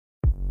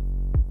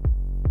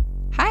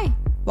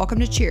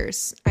Welcome to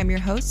Cheers. I'm your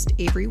host,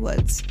 Avery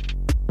Woods.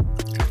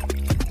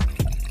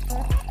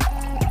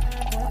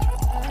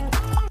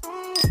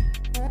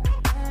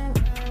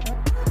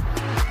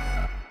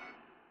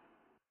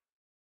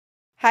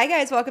 Hi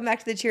guys, welcome back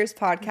to the Cheers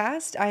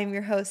podcast. I am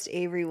your host,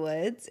 Avery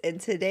Woods,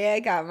 and today I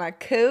got my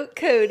coat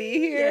Cody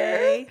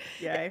here.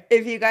 Yay.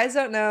 If you guys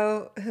don't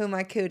know who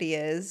my Cody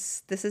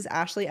is, this is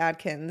Ashley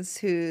Adkins,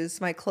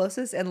 who's my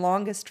closest and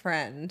longest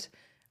friend.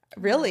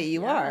 Really,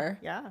 you are.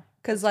 Yeah.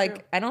 Because, I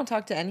don't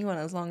talk to anyone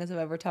as long as I've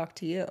ever talked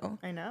to you.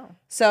 I know.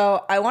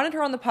 So I wanted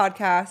her on the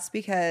podcast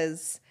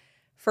because,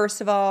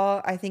 first of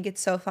all, I think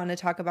it's so fun to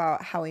talk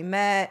about how we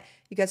met.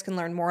 You guys can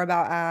learn more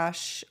about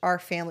Ash, our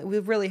family.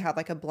 We've really had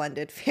like a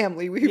blended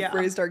family. We've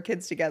raised our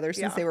kids together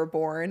since they were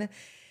born.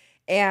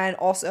 And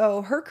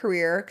also her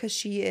career, because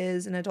she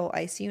is an adult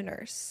ICU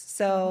nurse.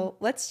 So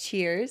let's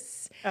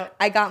cheers. Oh.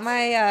 I got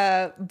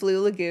my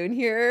Blue Lagoon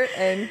here,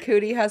 and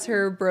Cody has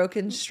her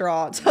broken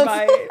straw.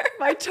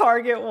 My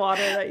Target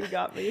water that you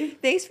got me.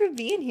 Thanks for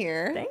being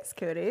here. Thanks,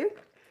 Cody.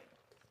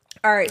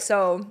 All right,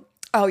 so,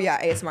 oh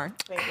yeah, ASMR.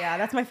 Yeah,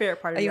 that's my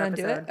favorite part of the episode.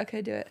 You want to do it?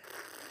 Okay, do it.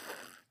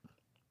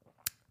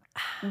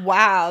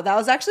 Wow, that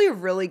was actually a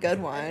really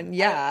good one.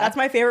 Yeah. That's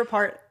my favorite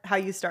part, how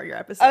you start your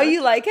episode. Oh,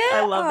 you like it?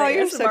 I love the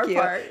you're ASMR so cute.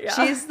 part. Yeah.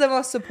 She's the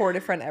most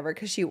supportive friend ever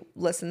because she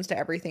listens to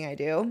everything I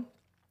do.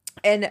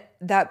 And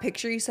that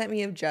picture you sent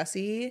me of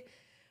Jesse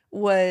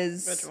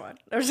was... Which one?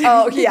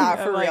 Oh, yeah,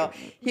 for real.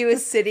 He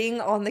was sitting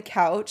on the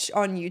couch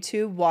on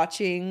YouTube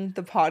watching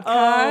the podcast.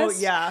 Oh,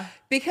 yeah.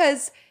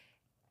 Because,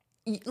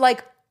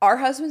 our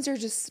husbands are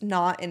just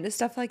not into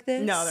stuff like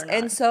this. No, they're not.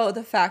 And so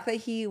the fact that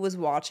he was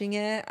watching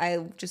it,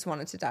 I just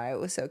wanted to die. It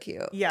was so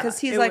cute. Yeah. Because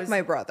he's like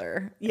my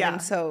brother. Yeah.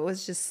 And so it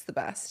was just the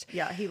best.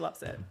 Yeah, he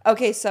loves it.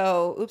 Okay,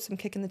 so, oops, I'm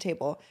kicking the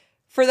table.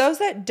 For those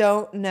that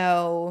don't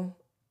know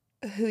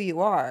who you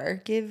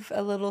are, give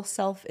a little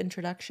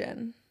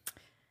self-introduction.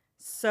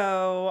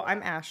 So,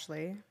 I'm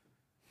Ashley.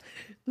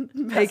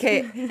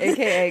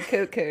 AKA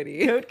Coat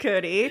Cody. Coat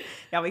Cody.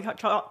 Yeah, we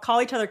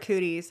call each other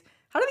cooties.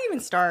 How did we even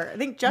start? I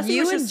think Jesse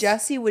and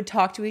Jesse would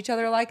talk to each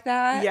other like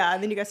that. Yeah,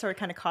 and then you guys started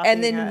kind of copying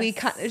And then us. we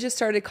kind of just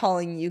started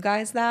calling you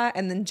guys that.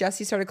 And then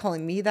Jesse started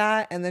calling me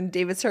that. And then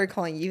David started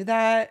calling you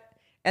that.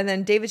 And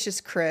then David's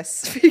just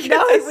Chris.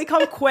 No, we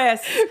call him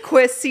Quiz.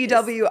 Quiz,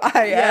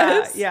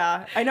 CWIS.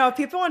 Yeah. I know.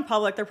 People in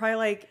public, they're probably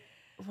like,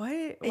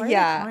 what? Why are you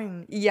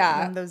calling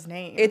them those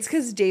names? It's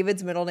because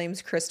David's middle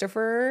name's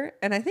Christopher,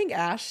 and I think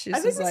Ash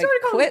just is like,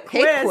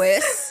 hey,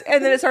 Quiz.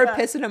 And then it started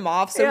pissing him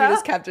off, so we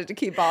just kept it to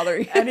keep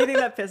bothering him. Anything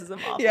that pisses him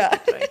off. Yeah.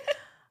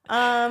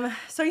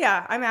 So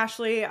yeah, I'm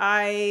Ashley.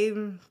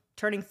 I'm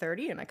turning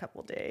 30 in a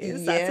couple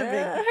days. That's a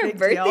big her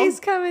birthday's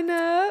deal. Coming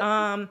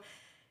up.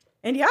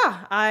 And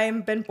yeah,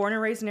 I've been born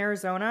and raised in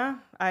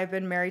Arizona. I've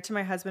been married to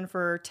my husband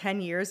for 10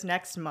 years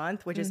next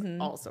month, which is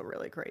also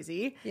really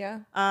crazy. Yeah.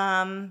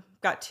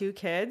 Got 2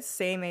 kids,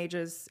 same age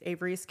as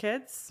Avery's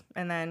kids.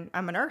 And then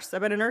I'm a nurse.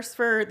 I've been a nurse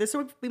this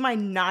would be my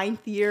 9th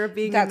year of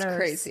being a nurse. That's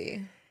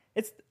crazy.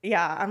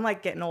 I'm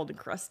like getting old and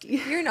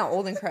crusty. You're not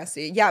old and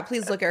crusty. Yeah,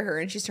 please look at her.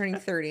 And she's turning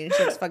 30 and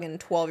she looks fucking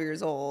 12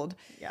 years old.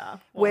 Yeah.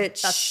 Well,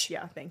 thank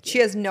you. She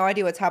has no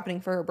idea what's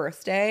happening for her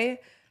birthday.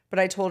 But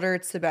I told her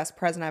it's the best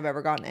present I've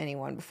ever gotten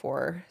anyone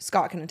before.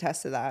 Scott can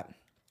attest to that.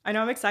 I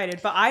know, I'm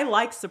excited, but I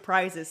like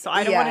surprises, so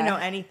I don't want to know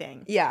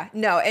anything. Yeah,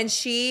 no, and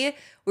we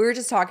were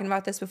just talking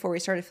about this before we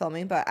started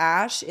filming, but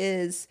Ash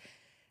is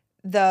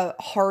the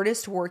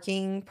hardest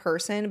working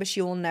person, but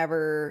she will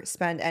never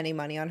spend any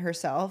money on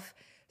herself.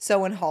 So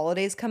when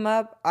holidays come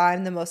up,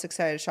 I'm the most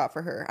excited to shop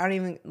for her. I don't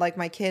even, like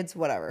my kids,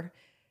 whatever.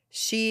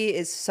 She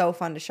is so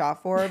fun to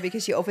shop for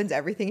because she opens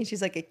everything and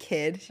she's like a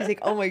kid. She's like,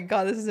 oh my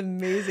God, this is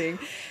amazing.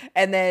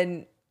 And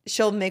then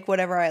she'll make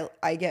whatever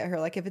I get her.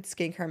 Like if it's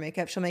skincare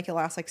makeup, she'll make it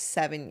last like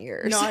 7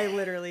 years. No, I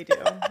literally do.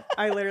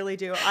 I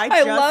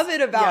love it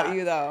about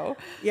you though.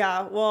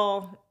 Yeah,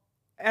 well,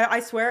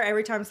 I swear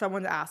every time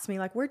someone asks me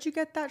like, where'd you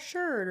get that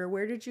shirt? Or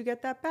where did you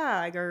get that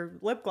bag? Or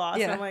lip gloss?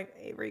 Yeah. And I'm like,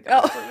 Avery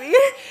got it for me.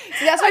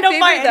 See, that's my I don't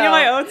favorite, buy any of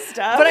my own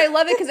stuff. But I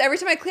love it because every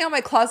time I clean out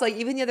my closet, like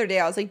even the other day,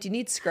 I was like, do you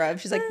need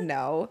scrubs? She's like,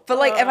 no. But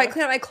like if I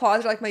clean out my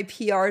closet or like my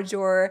PR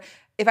drawer,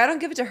 if I don't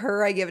give it to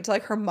her, I give it to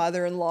like her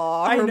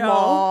mother-in-law, her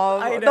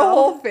mom, the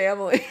whole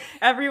family.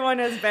 Everyone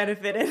has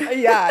benefited.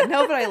 Yeah,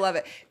 no, but I love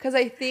it. Because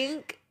I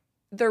think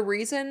the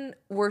reason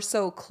we're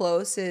so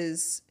close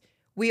is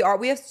we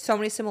have so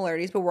many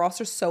similarities, but we're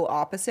also so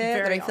opposite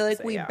that I feel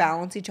like we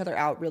balance each other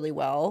out really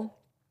well.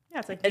 Yeah,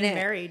 it's like being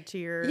married to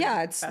your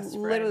it's best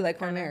literally friend,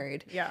 like we're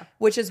married. Yeah.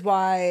 Which is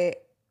why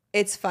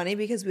it's funny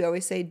because we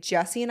always say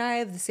Jessie and I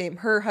have the same,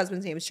 her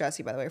husband's name is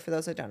Jesse, by the way, for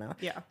those that don't know.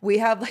 Yeah. We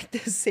have like the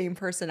same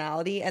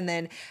personality, and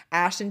then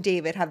Ash and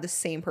David have the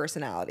same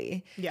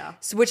personality. Yeah.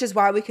 So, which is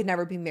why we could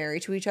never be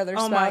married to each other's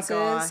spouses. My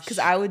gosh. Because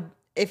I would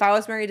if I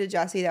was married to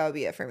Jesse, that would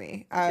be it for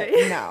me.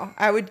 No,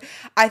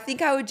 I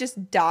think I would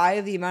just die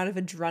of the amount of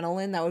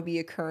adrenaline that would be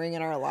occurring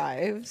in our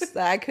lives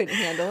that I couldn't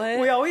handle it.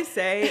 We always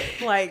say,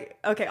 like,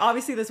 okay,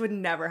 obviously this would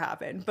never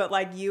happen, but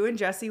like you and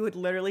Jesse would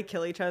literally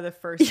kill each other the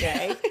first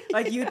day.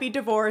 Like you'd be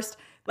divorced,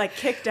 like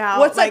kicked out.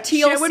 What's like, that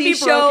TLC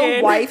show,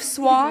 broken. Wife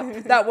Swap?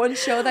 That one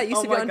show that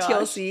used to be on gosh.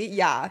 TLC?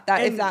 Yeah,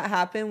 if that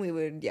happened, we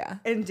would, yeah.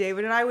 And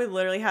David and I would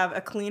literally have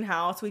a clean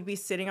house. We'd be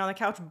sitting on the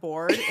couch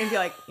bored and be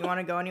like, you want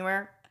to go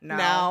anywhere?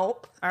 No.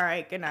 All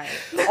right. Good night.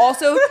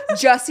 Also,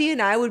 Jesse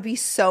and I would be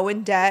so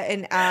in debt,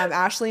 and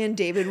Ashley and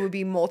David would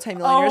be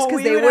multimillionaires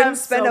because they wouldn't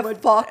spend a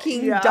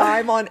fucking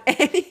dime on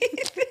anything.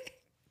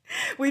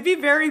 We'd be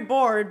very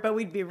bored, but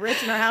we'd be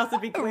rich and our house would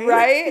be clean.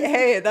 Right?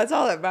 Hey, that's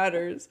all that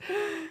matters.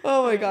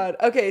 Oh my God.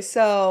 Okay,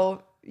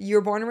 so you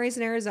were born and raised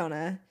in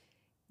Arizona.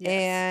 Yes.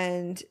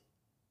 And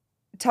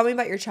tell me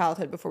about your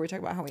childhood before we talk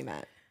about how we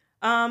met.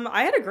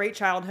 I had a great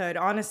childhood.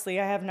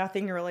 Honestly, I have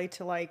nothing really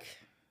to like,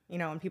 you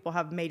know, and people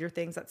have major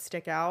things that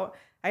stick out.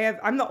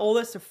 I'm the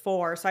oldest of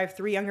 4, so I have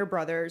 3 younger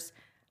brothers.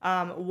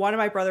 One of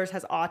my brothers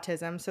has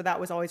autism, so that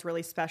was always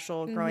really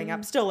special growing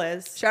up. Still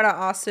is. Shout out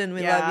Austin.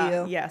 We love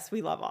you. Yes,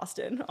 we love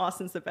Austin.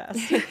 Austin's the best.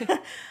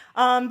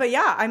 But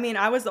yeah, I mean,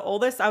 I was the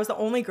oldest. I was the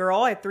only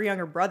girl. I had 3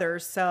 younger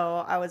brothers,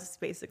 so I was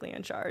basically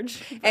in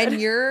charge. And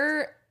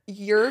your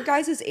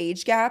guys'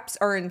 age gaps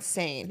are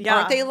insane. Yeah.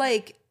 Aren't they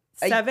like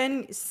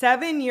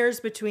 7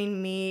 years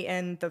between me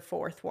and the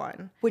 4th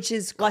one, which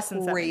is less than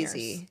 7 crazy.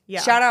 years.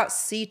 Yeah. Shout out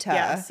Sita.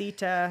 Yeah,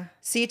 Sita.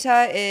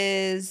 Sita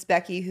is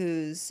Becky,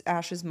 who's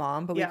Ash's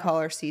mom, but we call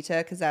her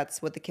Sita because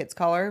that's what the kids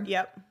call her.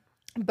 Yep.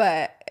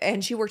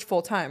 And she worked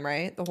full time,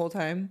 right? The whole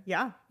time.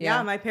 Yeah.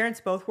 Yeah. My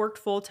parents both worked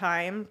full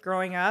time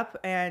growing up,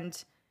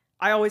 and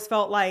I always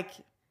felt like,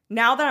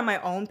 now that I'm my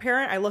own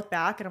parent, I look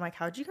back and I'm like,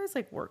 how'd you guys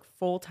like work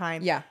full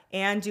time? Yeah.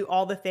 And do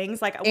all the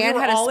things? Like, and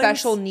had a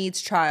special needs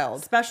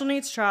child. Special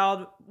needs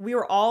child. We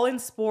were all in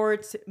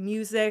sports,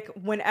 music.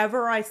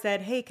 Whenever I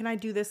said, hey, can I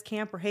do this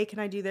camp? Or hey, can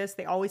I do this?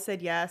 They always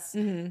said yes.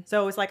 Mm-hmm.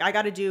 So it was like, I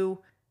got to do,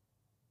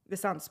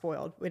 this sounds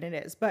spoiled when it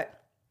is, but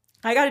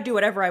I got to do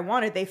whatever I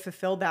wanted. They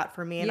fulfilled that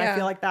for me. And I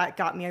feel like that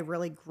got me a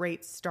really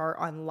great start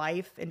on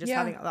life and just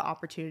having the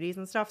opportunities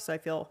and stuff. So I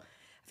feel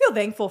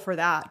thankful for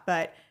that.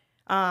 But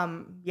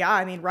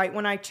I mean, right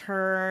when I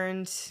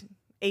turned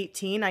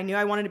 18, I knew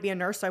I wanted to be a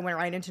nurse. So I went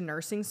right into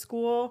nursing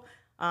school.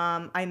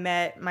 I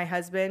met my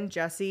husband,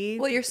 Jesse.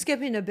 Well, you're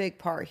skipping a big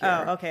part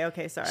here. Oh,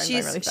 okay. Sorry.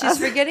 She's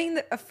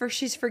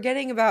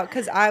forgetting about,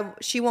 because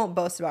she won't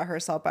boast about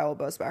herself. I will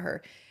boast about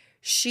her.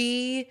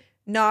 She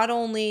not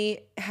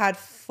only had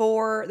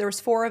 4, there was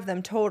 4 of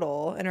them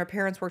total, and her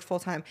parents worked full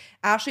time.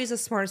 Ashley's the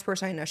smartest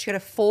person I know. She got a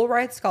full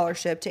ride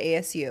scholarship to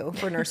ASU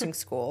for nursing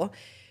school.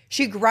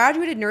 She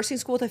graduated nursing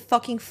school with a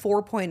fucking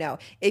 4.0.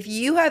 If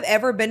you have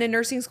ever been in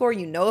nursing school or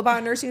you know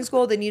about nursing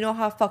school, then you know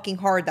how fucking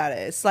hard that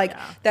is. Like,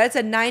 that's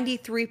a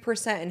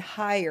 93% and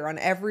higher on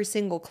every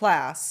single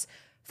class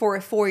for a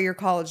 4-year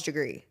college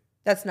degree.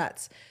 That's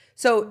nuts.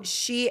 So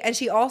she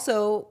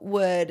also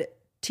would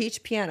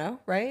teach piano,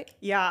 right?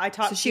 Yeah, I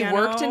taught piano. So she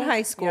worked in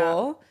high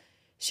school. Yeah.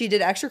 She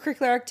did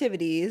extracurricular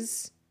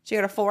activities. She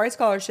got a full ride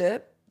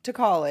scholarship to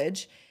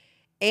college.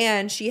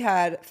 And she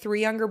had 3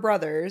 younger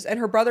brothers, and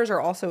her brothers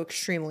are also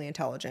extremely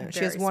intelligent.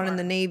 She has one in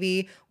the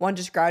Navy, one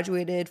just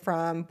graduated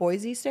from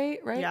Boise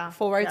State, right? Yeah.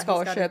 Full ride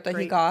scholarship that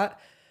he got.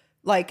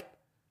 Like,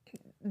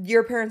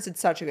 your parents did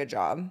such a good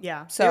job.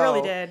 Yeah, they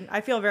really did.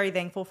 I feel very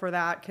thankful for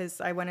that because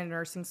I went into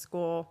nursing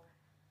school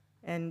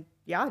and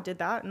did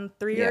that in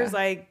 3 years.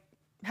 I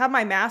have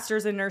my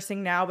master's in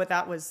nursing now, but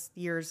that was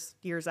years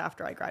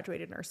after I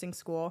graduated nursing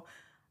school.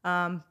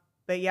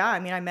 But yeah, I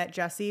mean, I met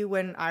Jesse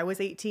when I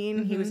was 18.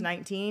 Mm-hmm. He was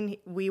 19.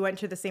 We went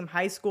to the same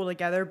high school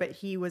together, but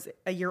he was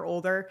a year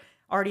older,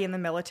 already in the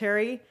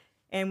military.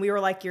 And we were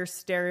like your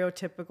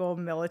stereotypical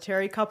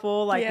military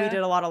couple. Like we did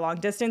a lot of long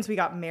distance. We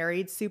got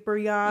married super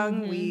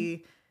young. Mm-hmm.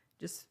 We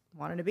just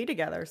wanted to be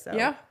together. So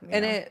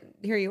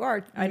here you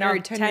are. I know,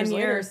 10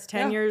 years.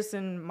 10 years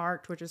in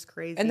March, which is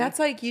crazy. And that's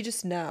like, you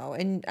just know.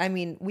 And I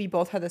mean, we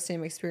both had the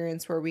same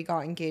experience where we got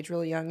engaged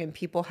really young and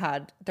people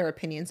had their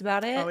opinions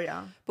about it. Oh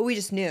yeah. But we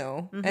just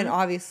knew. Mm-hmm. And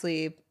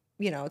obviously,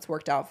 it's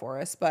worked out for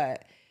us.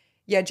 But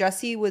yeah,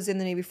 Jesse was in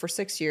the Navy for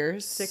 6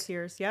 years. 6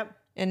 years. Yep.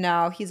 And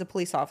now he's a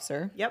police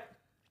officer. Yep.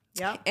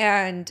 Yeah.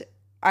 And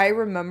I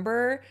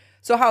remember,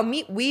 so how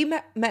we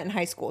met in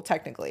high school,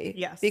 technically.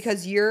 Yes.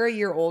 Because you're a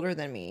year older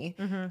than me.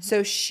 Mm-hmm.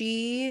 So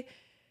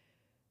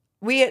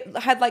we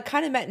had like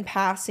kind of met in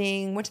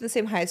passing, went to the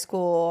same high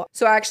school.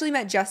 So I actually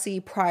met Jesse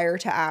prior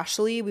to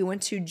Ashley. We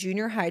went to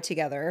junior high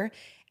together.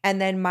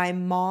 And then my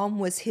mom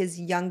was his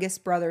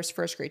youngest brother's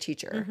first grade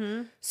teacher.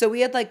 Mm-hmm. So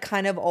we had like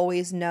kind of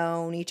always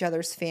known each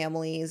other's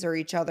families or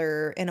each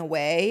other in a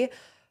way.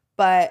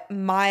 But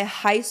my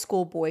high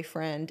school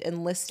boyfriend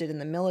enlisted in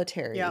the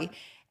military. Yeah.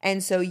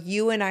 And so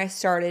you and I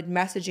started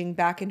messaging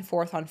back and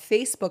forth on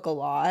Facebook a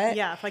lot.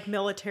 Yeah, like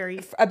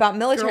military. About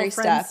military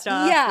stuff.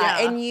 Yeah.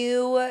 And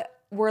you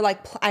were like,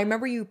 I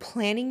remember you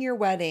planning your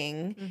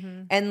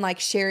wedding and like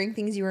sharing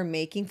things you were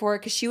making for it.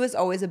 Cause she was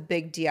always a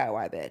big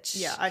DIY bitch.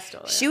 Yeah, I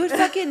still am. She would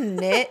fucking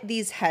knit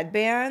these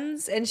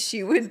headbands and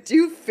she would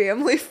do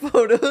family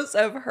photos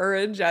of her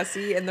and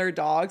Jesse and their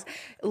dogs.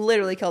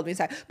 Literally killed me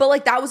inside. But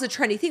like that was a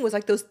trendy thing, was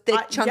like those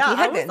thick, chunky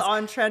headbands. I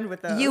was on trend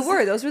with those. You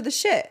were. Those were the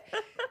shit.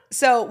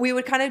 So we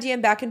would kind of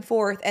DM back and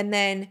forth. And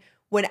then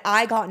when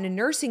I got into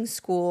nursing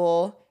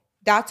school,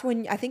 that's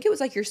when I think it was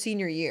like your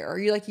senior year, or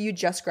you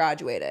just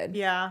graduated.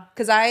 Yeah.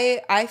 Because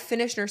I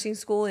finished nursing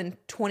school in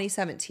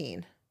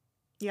 2017.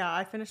 Yeah,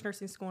 I finished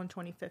nursing school in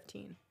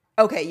 2015.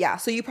 Okay, yeah.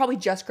 So you probably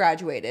just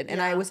graduated,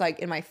 and I was like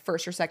in my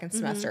first or second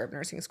semester of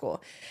nursing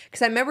school.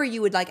 Because I remember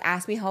you would like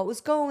ask me how it was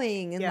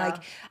going, and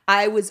like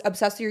I was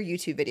obsessed with your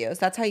YouTube videos.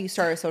 That's how you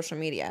started social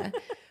media.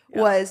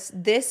 Was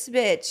this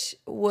bitch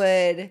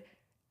would.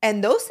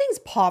 And those things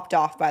popped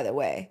off, by the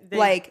way.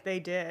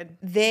 They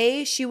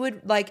did. She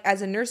would, like,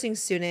 as a nursing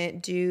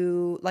student,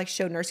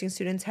 show nursing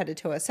students head to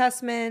toe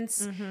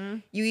assessments.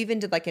 You even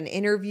did, like, an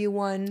interview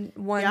once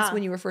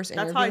when you were first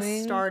interviewing. That's how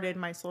I started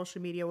my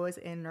social media, was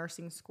in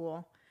nursing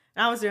school.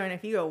 And I was doing,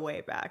 if you go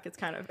way back,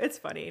 it's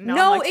funny. Now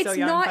no, I'm like it's so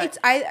young, not.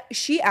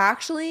 She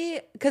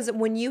actually, because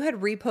when you had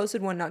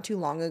reposted one not too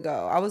long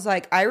ago, I was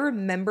like, I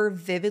remember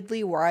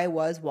vividly where I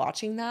was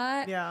watching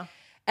that. Yeah.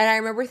 And I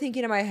remember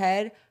thinking in my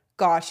head,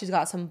 gosh, she's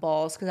got some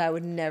balls, because I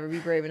would never be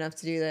brave enough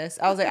to do this.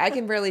 I was like, I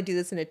can barely do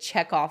this in a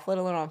checkoff, let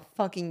alone on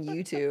fucking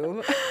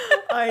YouTube.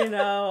 I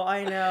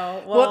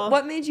know. Well,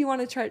 what made you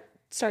want to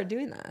start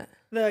doing that?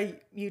 The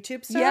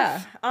YouTube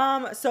stuff?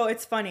 Yeah. So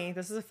it's funny.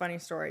 This is a funny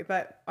story,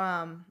 but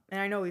and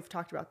I know we've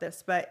talked about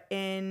this, but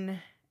in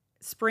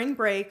spring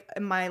break,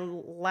 in my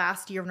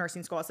last year of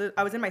nursing school, so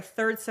I was in my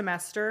third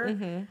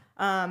semester.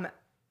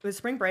 It was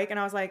spring break, and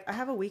I was like, I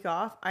have a week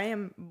off. I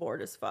am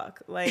bored as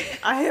fuck. Like,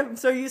 I am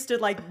so used to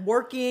like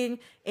working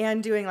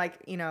and doing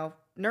like,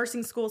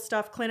 nursing school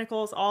stuff,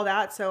 clinicals, all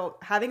that. So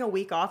having a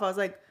week off, I was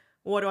like,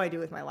 what do I do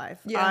with my life?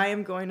 Yeah. I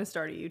am going to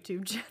start a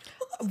YouTube channel.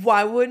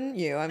 Why wouldn't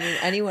you? I mean,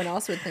 anyone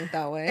else would think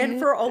that way. And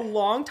for a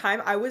long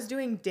time, I was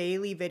doing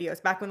daily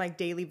videos, back when like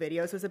daily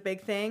videos was a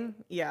big thing.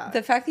 Yeah.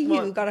 The fact that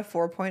you got a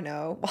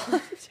 4.0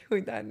 while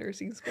doing that in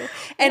nursing school.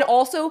 And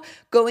also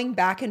going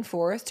back and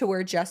forth to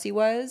where Jesse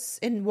was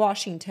in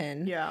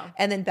Washington. Yeah.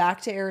 And then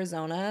back to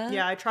Arizona.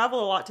 Yeah, I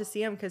travel a lot to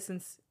see him, because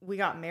since we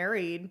got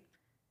married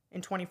in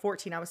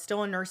 2014, I was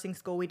still in nursing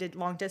school. We did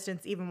long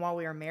distance even while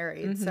we were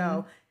married.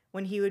 So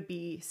when he would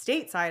be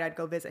stateside, I'd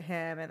go visit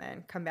him and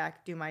then come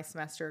back, do my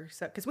semester.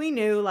 So, because we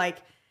knew like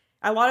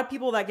a lot of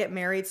people that get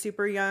married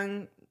super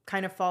young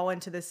kind of fall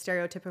into this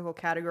stereotypical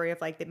category of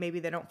like that maybe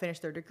they don't finish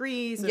their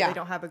degrees, or they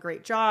don't have a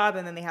great job,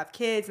 and then they have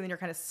kids, and then you're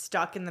kind of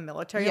stuck in the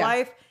military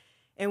life.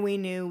 And we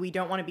knew we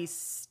don't want to be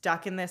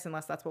stuck in this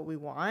unless that's what we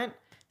want.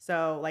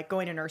 So like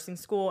going to nursing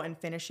school and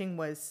finishing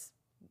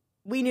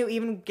we knew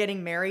even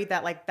getting married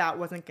that like I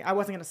wasn't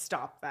going to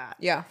stop that.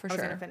 Yeah, for sure. I was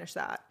sure. going to finish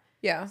that.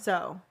 Yeah.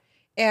 So.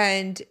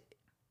 And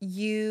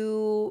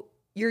your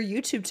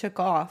YouTube took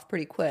off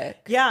pretty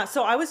quick. Yeah.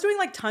 So I was doing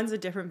like tons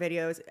of different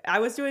videos. I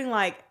was doing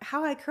like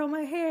how I curl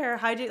my hair,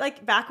 how I do,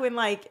 like back when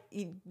like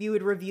you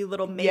would review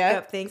little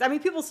makeup things. I mean,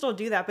 people still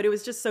do that, but it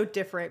was just so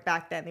different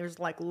back then. There was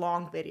like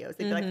long videos.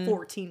 They'd be like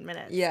 14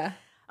 minutes. Yeah.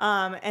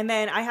 And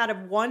then I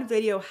had one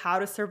video, how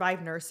to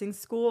survive nursing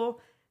school,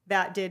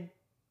 that did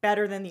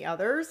better than the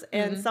others.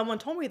 And someone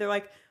told me, they're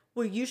like,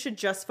 well, you should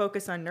just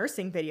focus on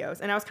nursing videos.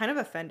 And I was kind of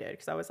offended,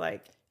 because I was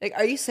like,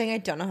 are you saying I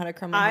don't know how to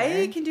curl my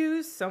hair? I can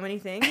do so many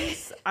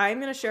things. I'm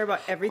going to share about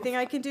everything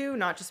I can do,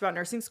 not just about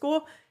nursing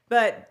school.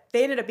 But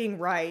they ended up being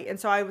right. And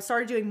so I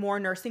started doing more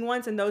nursing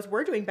ones, and those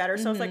were doing better.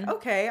 So I was like,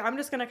 okay, I'm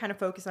just going to kind of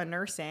focus on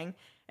nursing.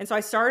 And so I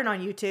started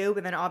on YouTube,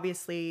 and then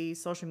obviously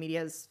social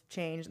media has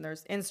changed, and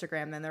there's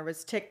Instagram, then there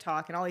was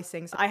TikTok and all these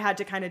things. I had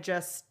to kind of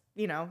just,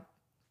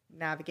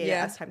 navigate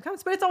as time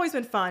comes. But it's always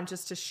been fun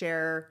just to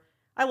share.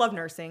 I love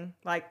nursing.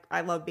 Like,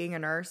 I love being a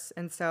nurse.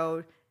 And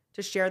so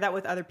to share that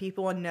with other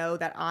people and know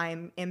that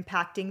I'm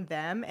impacting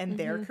them and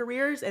their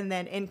careers, and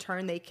then in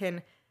turn they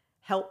can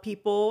help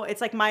people.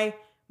 It's like my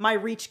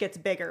reach gets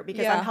bigger,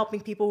 because I'm helping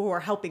people who are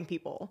helping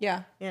people.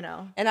 Yeah.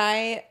 And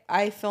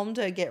I filmed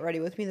a Get Ready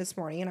With Me this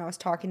morning, and I was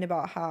talking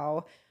about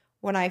how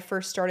when I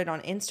first started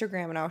on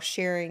Instagram and I was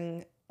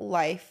sharing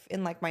life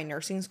in like my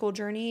nursing school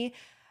journey,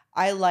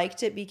 I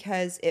liked it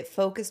because it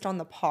focused on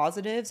the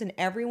positives, and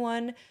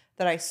everyone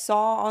that I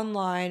saw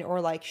online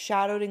or like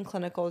shadowed in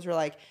clinicals were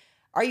like,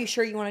 are you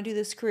sure you want to do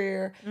this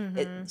career?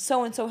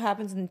 So-and-so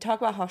happens, and talk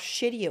about how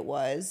shitty it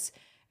was.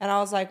 And I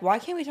was like, why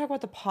can't we talk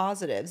about the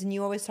positives? And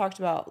you always talked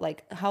about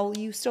like how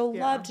you still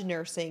loved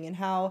nursing, and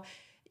how,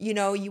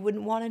 you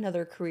wouldn't want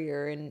another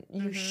career, and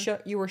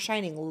you were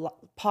shining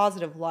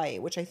positive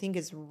light, which I think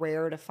is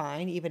rare to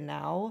find even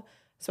now,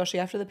 especially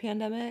after the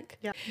pandemic.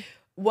 Yeah.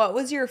 What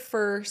was your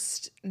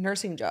first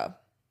nursing job?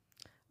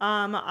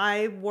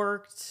 I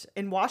worked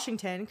in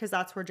Washington, because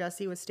that's where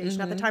Jesse was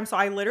stationed at the time. So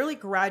I literally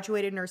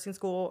graduated nursing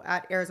school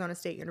at Arizona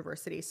State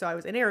University. So I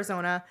was in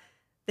Arizona.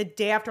 The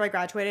day after I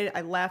graduated,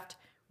 I left,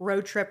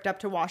 road tripped up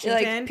to You're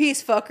Washington. like,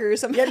 peace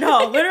fuckers. Yeah,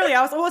 no, literally.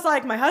 I was almost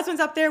like, my husband's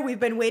up there. We've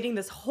been waiting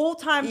this whole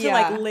time to Yeah.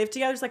 like live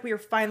together. It's like we were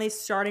finally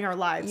starting our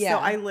lives. Yeah. So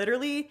I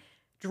literally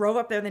drove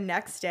up there the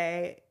next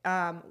day.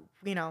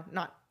 You know,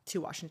 not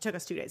to Washington. It took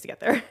us 2 days to get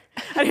there.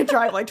 I didn't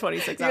drive like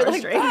 26 hours like,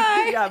 straight.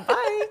 bye. Yeah,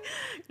 bye.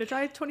 Gonna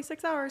drive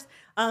 26 hours.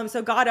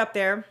 So got up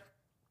there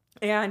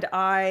and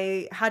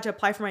I had to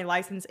apply for my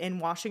license in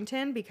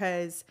Washington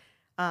because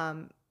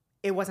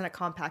it wasn't a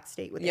compact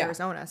state with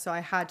Arizona. So I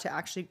had to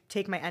actually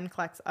take my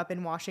NCLEX up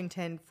in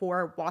Washington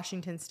for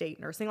Washington State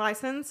nursing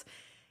license.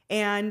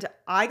 And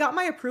I got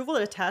my approval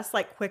to test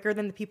like quicker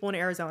than the people in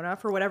Arizona.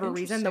 For whatever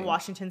reason, the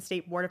Washington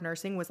State Board of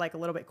Nursing was like a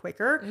little bit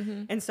quicker.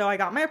 And so I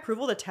got my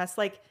approval to test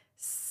like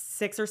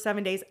 6 or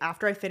 7 days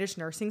after I finished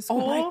nursing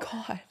school. Oh my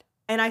God.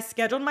 And I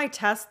scheduled my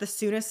test the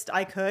soonest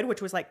I could,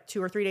 which was like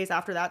 2 or 3 days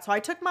after that. So I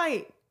took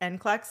my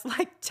NCLEX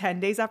like 10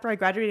 days after I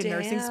graduated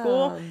nursing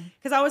school.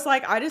 Because I was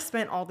like, I just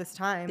spent all this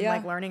time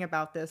like learning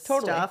about this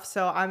stuff.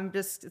 So I'm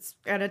just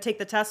going to take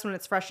the test when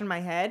it's fresh in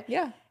my head.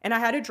 Yeah. And I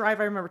had to drive,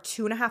 I remember,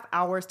 2.5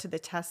 hours to the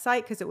test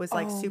site because it was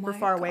like super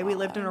far away. We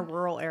lived in a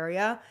rural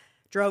area.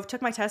 Drove,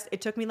 took my test.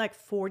 It took me like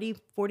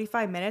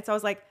 45 minutes. I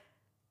was like,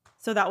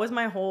 so that was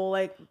my whole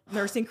like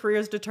nursing career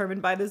is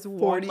determined by this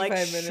one like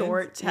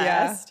short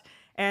test.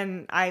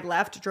 And I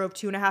left, drove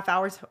 2.5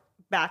 hours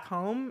back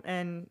home,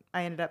 and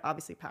I ended up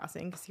obviously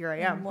passing because here I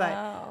am.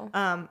 Wow.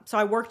 But so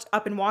I worked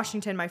up in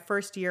Washington my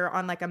first year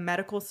on like a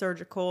medical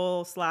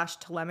surgical /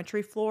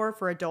 telemetry floor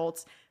for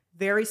adults.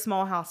 Very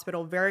small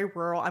hospital, very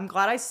rural. I'm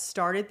glad I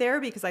started there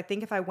because I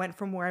think if I went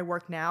from where I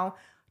work now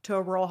to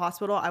a rural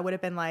hospital, I would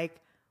have been like,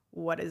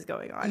 what is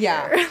going on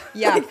here?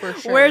 Yeah, like, for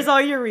sure. Where's all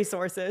your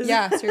resources?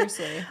 Yeah,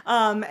 seriously.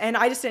 And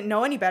I just didn't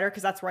know any better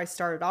because that's where I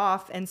started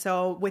off. And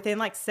so within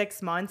like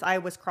 6 months, I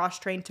was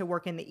cross-trained to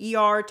work in the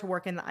ER, to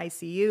work in the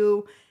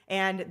ICU.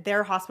 And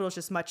their hospital is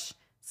just much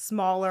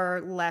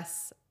smaller,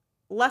 less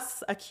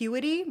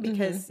acuity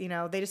because, you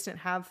know, they just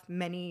didn't have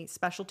many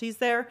specialties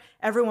there.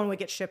 Everyone would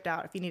get shipped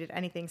out if you needed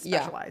anything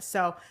specialized.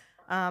 So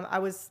I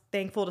was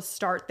thankful to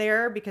start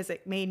there because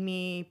it made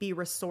me be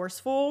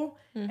resourceful.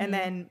 And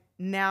then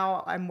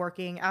now I'm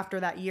working,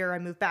 after that year, I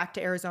moved back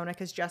to Arizona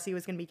because Jesse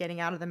was going to be getting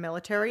out of the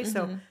military.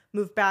 So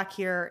moved back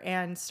here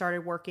and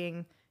started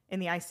working in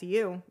the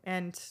ICU.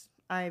 And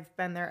I've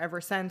been there ever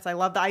since. I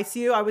love the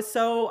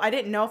ICU. I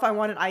didn't know if I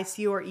wanted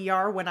ICU or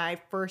ER when I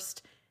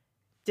first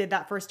did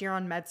that first year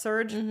on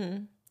med-surg.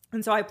 And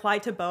so I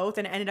applied to both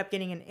and ended up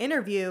getting an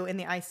interview in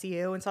the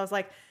ICU. And so I was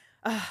like,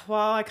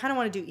 well, I kind of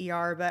want to do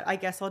ER, but I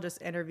guess I'll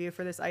just interview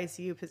for this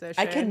ICU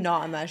position. I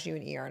cannot imagine you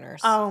an ER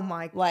nurse. Oh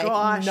my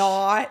gosh.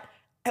 Not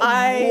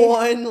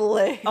one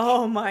lick.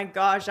 Oh my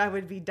gosh, I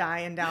would be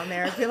dying down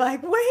there. I'd be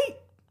like, wait,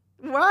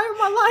 why are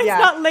my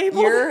lines not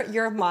labeled?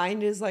 Your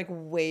mind is like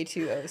way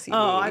too OCD.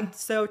 Oh, I'm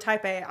so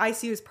type A.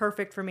 ICU is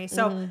perfect for me.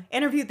 So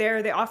interviewed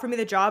there, they offered me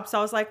the job. So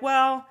I was like,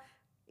 well,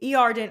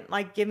 ER didn't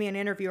like give me an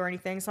interview or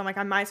anything. So I'm like,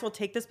 I might as well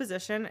take this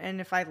position. And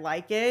if I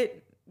like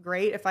it,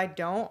 great. If I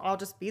don't, I'll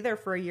just be there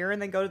for a year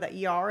and then go to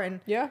the ER and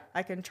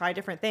I can try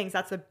different things.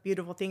 That's a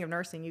beautiful thing of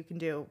nursing. You can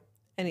do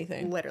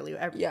anything, literally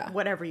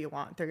whatever you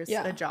want. There's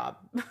a job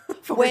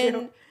for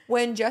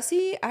when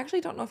Jesse, I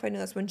actually don't know if I knew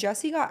this, when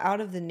Jesse got out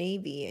of the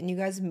Navy and you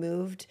guys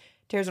moved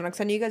to Arizona,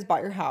 because I know you guys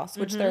bought your house,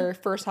 which their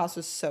first house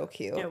was so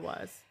cute. It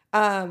was.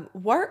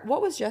 What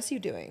was Jesse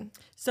doing?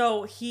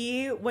 So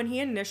when he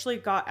initially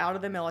got out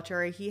of the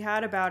military, he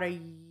had about a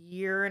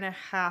year and a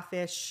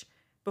half-ish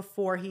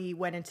before he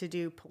went in to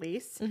do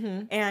police.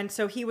 And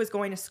so he was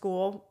going to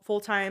school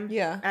full-time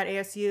at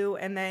ASU.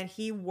 And then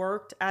he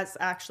worked as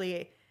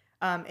actually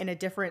in a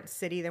different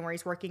city than where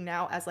he's working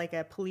now as like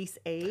a police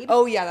aide.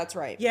 Oh, yeah, that's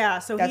right. Yeah,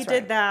 so he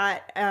did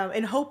that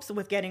in hopes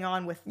with getting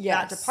on with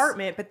that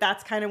department. But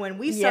that's kind of when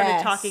we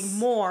started talking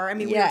more. I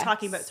mean, we were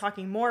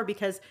talking more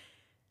because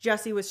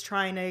Jesse was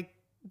trying to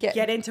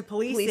get into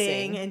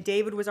policing and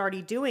David was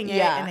already doing it.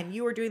 And then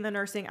you were doing the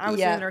nursing. I was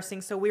doing the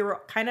nursing. So we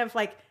were kind of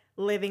like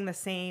living the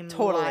same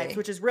lives,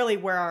 which is really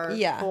where our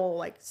whole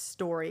like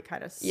story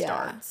kind of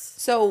starts.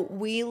 So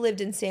we lived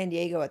in San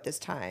Diego at this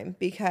time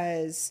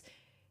because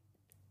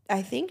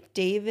I think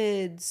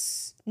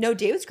David's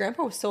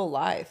grandpa was still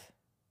alive.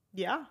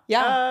 Yeah.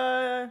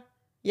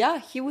 Yeah.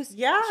 He was.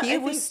 Yeah. He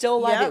was still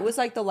alive. Yeah. It was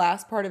like the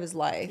last part of his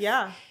life.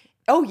 Yeah.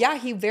 Oh, yeah,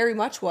 he very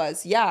much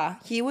was. Yeah,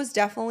 he was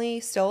definitely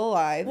still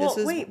alive. Well,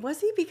 was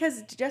he?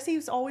 Because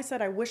Jesse's always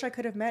said, I wish I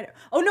could have met him.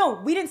 Oh,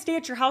 no, we didn't stay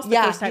at your house the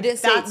first time. You didn't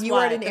stay. You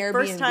were at an Airbnb.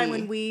 The first time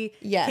when we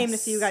came to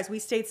see you guys, we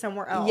stayed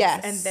somewhere else.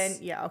 Yes. And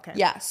then, okay.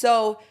 Yeah,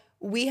 so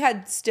we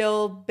had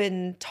still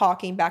been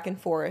talking back and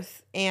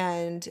forth,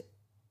 and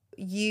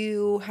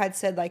you had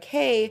said like,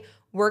 hey,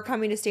 we're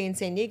coming to stay in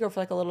San Diego for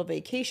like a little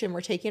vacation.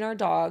 We're taking our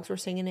dogs. We're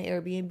staying in an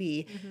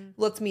Airbnb.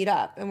 Let's meet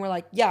up. And we're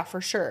like, yeah,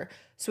 for sure.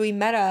 So we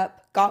met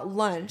up, got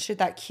lunch at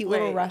that cute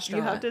little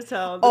restaurant. You have to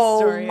tell the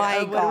story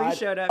of when we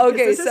showed up.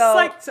 Okay, this is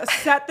like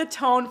set the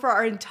tone for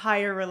our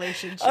entire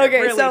relationship.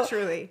 Okay, really, so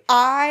truly.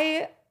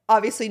 I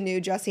obviously knew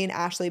Jesse and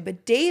Ashley,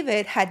 but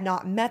David had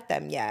not met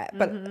them yet.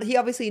 But he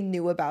obviously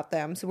knew about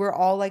them. So we're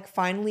all like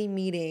finally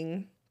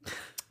meeting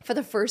for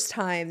the first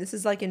time. This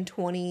is like in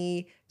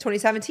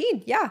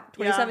 2017. Yeah,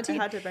 2017. Yeah,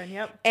 it had to have been,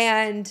 yep.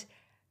 And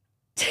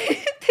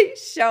they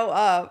show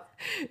up.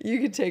 You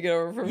can take it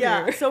over from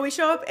here. So we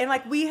show up and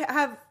like we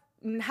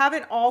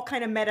haven't all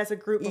kind of met as a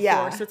group before.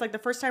 Yeah. So it's like the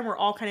first time we're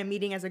all kind of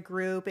meeting as a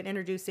group and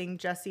introducing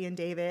Jesse and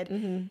David.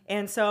 Mm-hmm.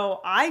 And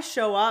so I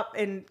show up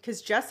and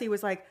because Jesse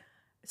was like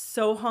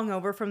so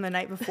hungover from the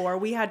night before.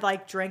 We had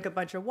like drank a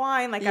bunch of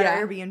wine like at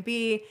our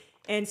Airbnb.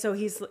 And so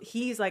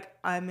he's like,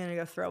 I'm going to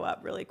go throw up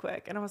really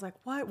quick. And I was like,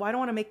 what? Well, I don't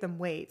want to make them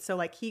wait. So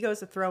like he goes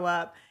to throw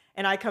up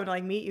and I come to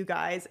like meet you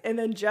guys. And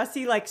then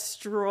Jesse like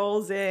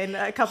strolls in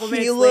a couple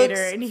minutes later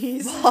and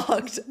he's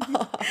fucked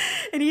up.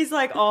 And he's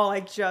like all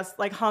like just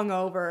like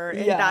hungover.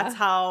 And that's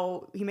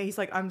how he's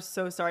like, I'm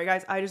so sorry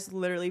guys. I just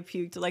literally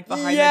puked like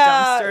behind the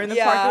dumpster in the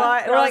parking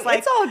lot. And we're I was like,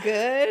 it's all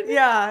good.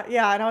 Yeah.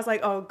 Yeah. And I was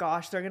like, oh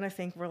gosh, they're going to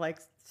think we're like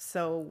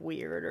so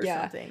weird or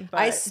something.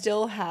 But I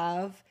still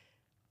have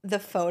the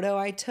photo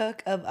I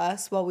took of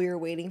us while we were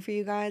waiting for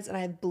you guys, and I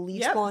had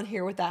bleach blonde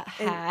hair with that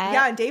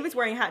hat. And David's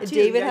wearing a hat too.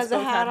 David has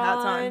a hat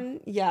on.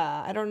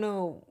 Yeah, I don't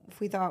know if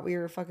we thought we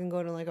were fucking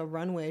going to like a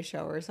runway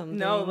show or something.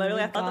 No,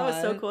 literally, I thought that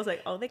was so cool. It's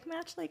like, oh, they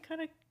match like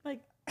kind of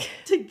like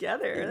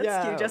together.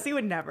 That's cute. Jesse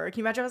would never. Can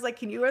you imagine? I was like,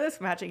 can you wear this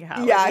matching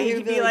hat? Yeah,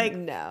 he'd be like,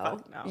 no.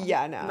 No.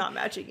 Yeah, no. Not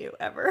matching you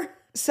ever.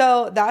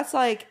 So that's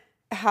like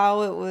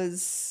how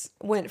it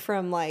went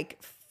from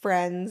like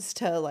friends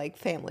to like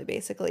family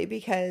basically,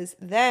 because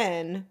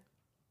then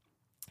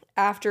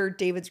after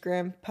David's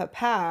grandpa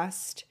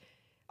passed,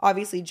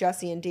 obviously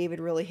Jesse and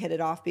David really hit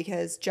it off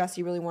because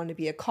Jesse really wanted to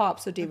be a cop,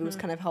 so David was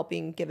kind of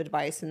helping give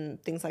advice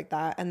and things like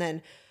that. And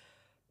then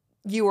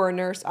you were a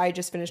nurse. I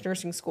just finished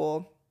nursing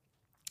school.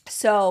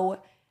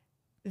 So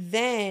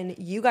then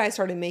you guys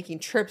started making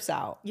trips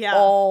out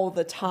all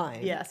the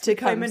time. Yes, to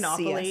come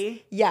Monopoly. See us.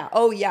 Yeah.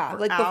 Oh yeah.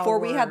 Like before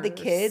we had the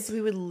hours. kids,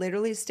 we would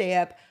literally stay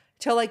up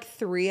till like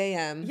 3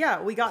 a.m.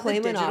 Yeah, we got the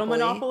digital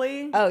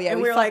Monopoly. Oh yeah,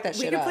 and we were like, that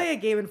we shit can up. play a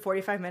game in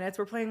 45 minutes.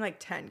 We're playing like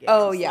 10 games.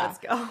 Oh yeah, let's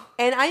go.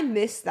 And I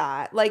miss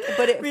that. Like,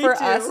 but for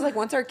too. us, like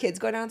once our kids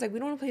go down, it's like we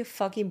don't want to play a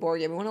fucking board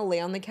game. We want to lay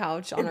on the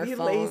couch on our phones.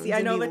 Lazy.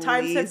 I know the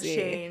times have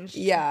changed.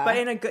 Yeah, but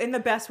in the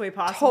best way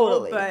possible.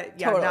 Totally. But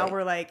yeah, now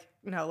we're like,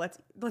 no, let's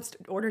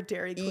order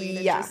Dairy Queen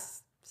and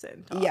just sit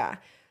and talk. Yeah.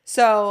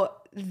 So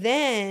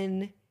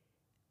then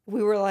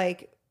we were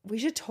like, we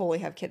should totally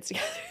have kids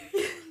together.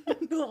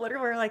 Literally,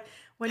 we're like,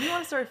 when do you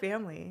want to start a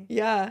family?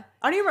 Yeah.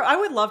 I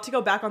would love to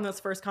go back on those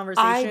first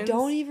conversations. I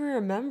don't even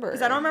remember.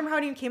 Because I don't remember how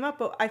it even came up,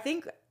 but I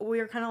think we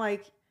were kind of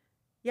like,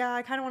 yeah,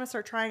 I kind of want to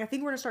start trying. I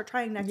think we're going to start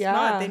trying next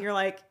month. And you're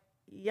like,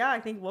 yeah, I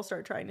think we'll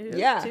start trying to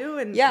too.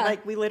 And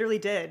like, we literally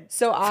did.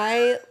 So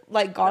I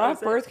like got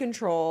off birth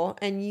control,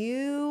 and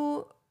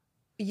you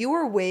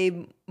were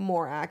way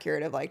more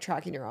accurate of like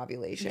tracking your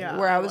ovulation,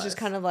 where I was just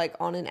kind of like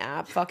on an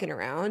app fucking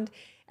around.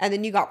 And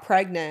then you got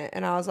pregnant,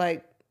 and I was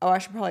like, oh, I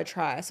should probably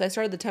try. So I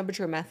started the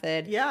temperature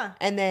method. Yeah.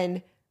 And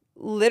then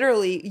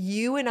literally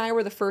you and I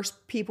were the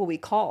first people we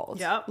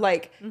called. Yep.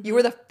 Like you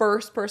were the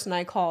first person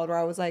I called where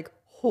I was like,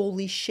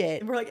 holy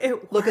shit. And we're like,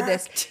 it look worked. At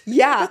this.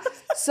 Yeah.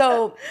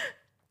 So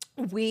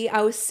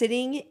I was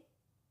sitting,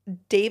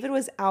 David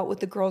was out with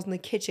the girls in the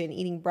kitchen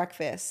eating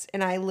breakfast,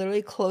 and I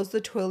literally closed the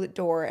toilet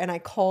door and I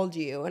called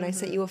you and I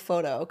sent you a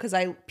photo because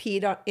I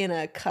peed in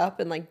a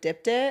cup and like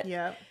dipped it.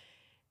 Yeah.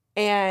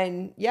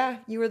 And yeah,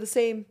 you were the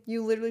same.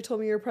 You literally told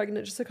me you were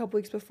pregnant just a couple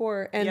weeks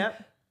before. And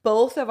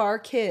both of our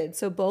kids,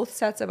 so both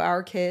sets of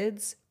our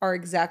kids are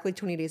exactly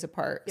 20 days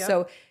apart. Yep.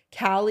 So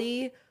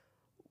Callie,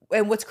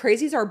 and what's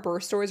crazy is our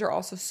birth stories are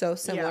also so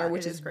similar,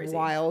 which is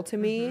wild to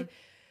me.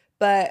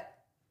 But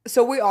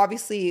so we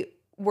obviously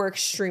were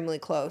extremely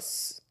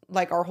close,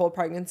 like our whole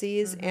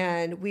pregnancies.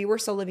 And we were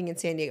still living in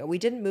San Diego. We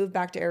didn't move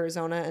back to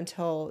Arizona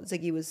until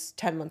Ziggy was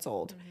 10 months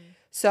old.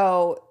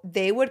 So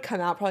they would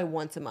come out probably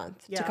once a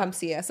month to come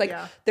see us. Like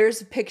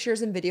there's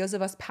pictures and videos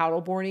of us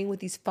paddleboarding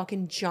with these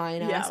fucking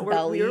giant ass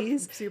bellies. We were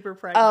super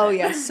pregnant. Oh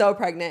yeah, so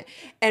pregnant.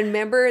 And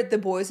remember, the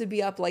boys would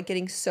be up like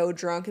getting so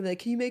drunk and be like,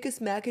 "Can you make us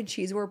mac and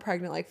cheese when we're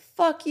pregnant?" Like,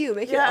 fuck you,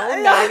 make your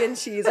own mac and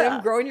cheese. Like,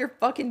 I'm growing your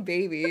fucking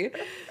baby.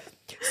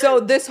 So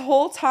this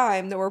whole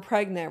time that we're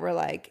pregnant, we're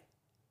like,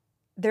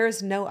 there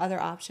is no other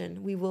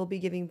option. We will be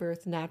giving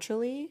birth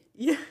naturally.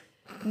 Yeah.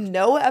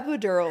 No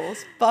epidurals.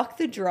 Fuck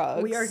the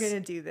drugs. We are going to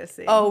do this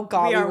thing. Oh,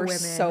 God. We were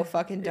so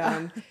fucking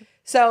done. Yeah.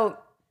 So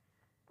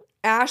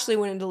Ashley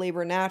went into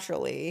labor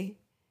naturally.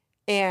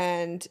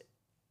 And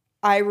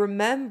I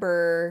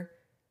remember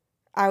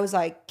I was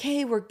like,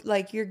 okay, we're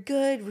like, you're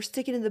good. We're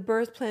sticking to the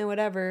birth plan,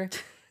 whatever.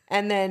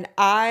 And then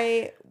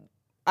I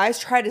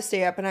tried to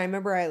stay up. And I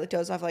remember I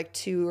dozed off like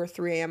 2 or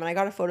 3 a.m. And I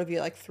got a photo of you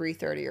at like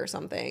 3:30 or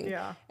something.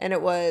 Yeah. And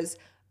it was,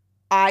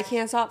 I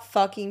can't stop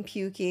fucking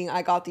puking.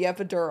 I got the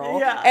epidural.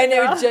 Yeah, and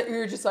we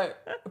were just like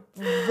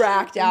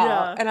racked out.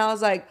 Yeah. And I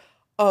was like,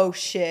 oh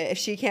shit, if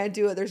she can't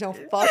do it, there's no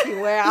fucking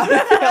way I'm going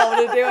to be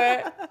able to do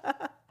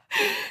it.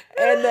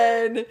 And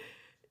then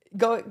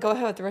go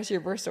ahead with the rest of your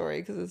birth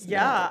story. Cause it's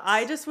nuts.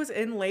 I just was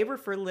in labor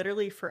for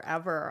literally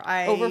forever.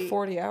 Over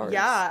 40 hours.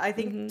 Yeah, I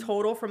think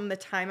total from the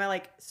time I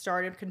like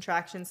started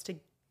contractions to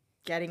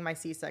getting my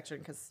C-section,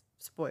 because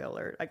spoiler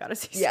alert, I got a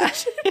Yeah.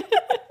 C-section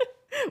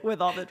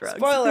with all the drugs.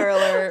 Spoiler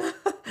alert.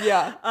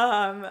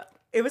 Yeah.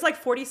 It was like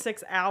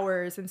 46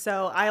 hours. And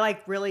so I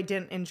like really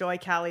didn't enjoy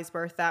Callie's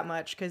birth that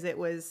much because it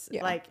was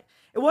like,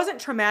 it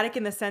wasn't traumatic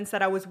in the sense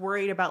that I was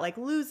worried about like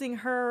losing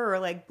her or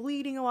like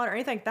bleeding a lot or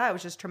anything like that. It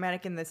was just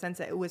traumatic in the sense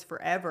that it was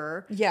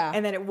forever. Yeah.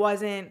 And then it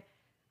wasn't,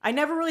 I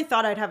never really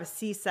thought I'd have a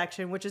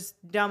C-section, which is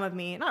dumb of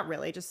me. Not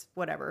really, just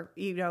whatever.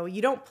 You know,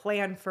 you don't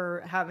plan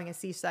for having a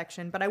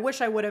C-section, but I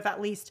wish I would have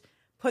at least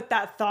put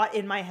that thought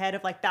in my head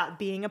of like that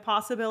being a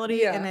possibility.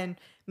 Yeah. And then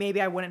maybe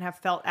I wouldn't have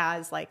felt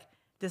as like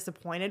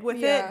disappointed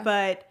with it.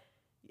 But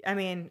I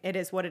mean, it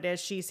is what it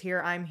is. She's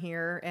here, I'm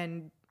here.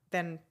 And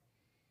then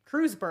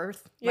Crew's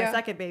birth, my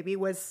second baby,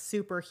 was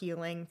super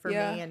healing for me,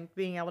 and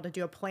being able to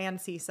do a planned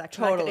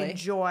C-section, I could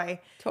enjoy.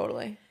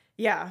 Totally.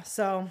 Yeah,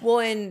 so. Well,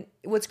 and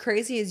what's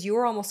crazy is you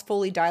were almost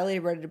fully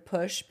dilated, ready to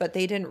push, but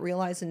they didn't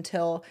realize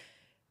until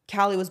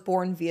Callie was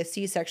born via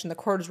C-section, the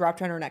cord was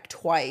wrapped around her neck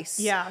twice.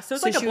 Yeah, so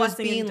it's like a she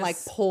blessing. Was being like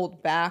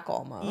pulled back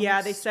almost.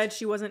 Yeah, they said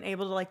she wasn't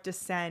able to like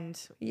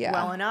descend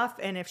well enough,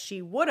 and if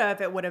she would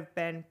have, it would have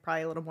been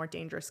probably a little more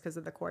dangerous because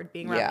of the cord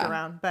being wrapped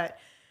around. But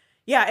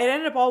yeah, it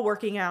ended up all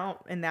working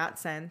out in that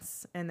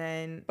sense. And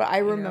then, but I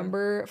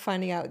remember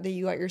finding out that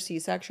you got your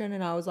C-section,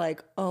 and I was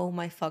like, oh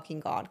my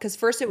fucking God. Because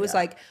first it was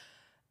like,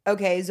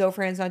 okay,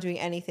 Zofran's not doing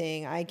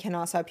anything. I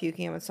cannot stop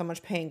puking. I'm in so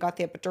much pain. Got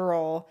the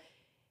epidural.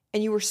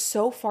 And you were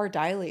so far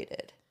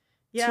dilated.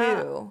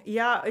 Too.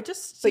 Yeah, it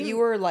just But you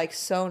were like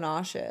so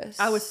nauseous.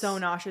 I was so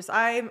nauseous.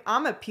 I'm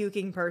a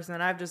puking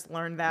person. I've just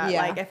learned that.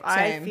 Yeah, like if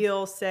I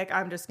feel sick,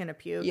 I'm just gonna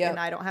puke, and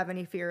I don't have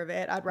any fear of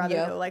it. I'd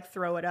rather go like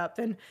throw it up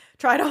than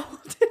try to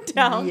hold it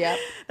down.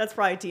 That's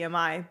probably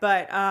TMI.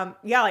 But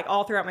yeah, like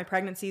all throughout my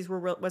pregnancies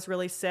was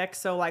really sick.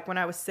 So like when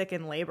I was sick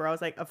in labor, I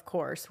was like, of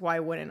course, why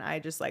wouldn't I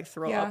just like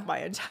throw up my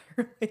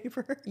entire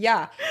labor?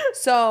 Yeah.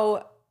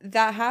 So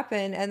that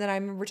happened, and then I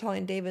remember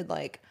telling David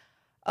like,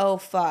 oh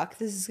fuck,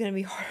 this is gonna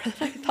be harder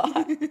than I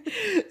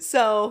thought.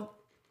 So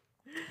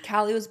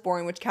Callie was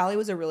born, which Callie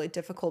was a really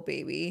difficult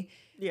baby.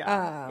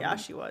 Yeah,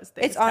 she was.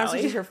 Thanks, it's honestly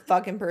Callie. Just her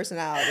fucking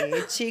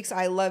personality. Cheeks,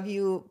 I love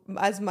you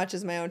as much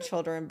as my own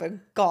children,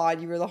 but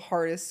God, you were the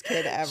hardest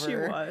kid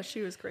ever.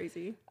 She was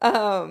crazy.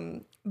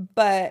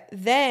 But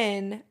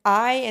then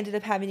I ended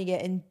up having to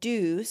get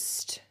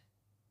induced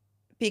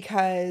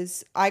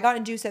because I got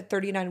induced at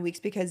 39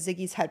 weeks because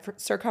Ziggy's head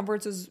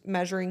circumference was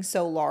measuring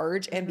so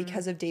large. And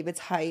because of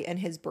David's height and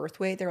his birth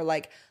weight, they were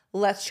like,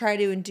 let's try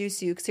to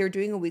induce you. Because they were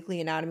doing a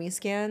weekly anatomy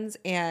scans.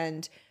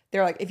 And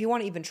they're like, if you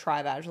want to even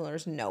try vaginal,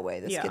 there's no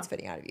way this kid's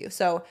fitting out of you.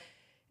 So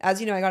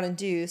as you know, I got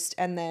induced.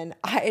 And then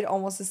I had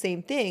almost the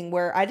same thing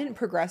where I didn't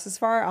progress as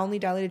far. I only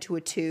dilated to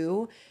a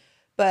 2.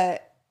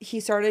 But he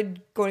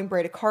started going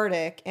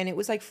bradycardic, and it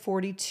was like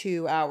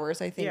 42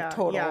 hours, I think,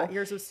 total. Yeah,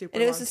 yours was super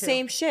And it was the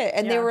same shit.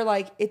 And they were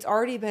like, it's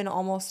already been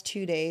almost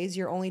 2 days.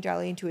 You're only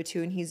dilating to a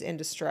 2, and he's in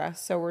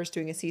distress. So we're just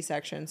doing a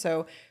C-section.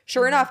 So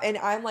sure enough, and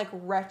I'm like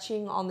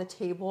retching on the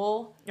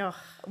table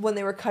when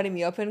they were cutting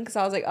me open because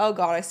I was like, oh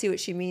God, I see what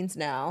she means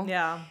now.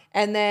 Yeah.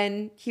 And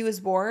then he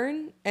was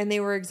born, and they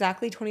were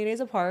exactly 20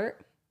 days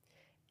apart.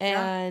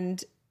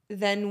 And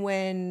then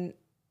when...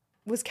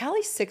 Was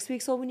Callie 6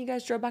 weeks old when you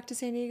guys drove back to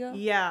San Diego?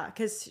 Yeah,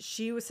 because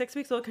she was 6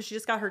 weeks old because she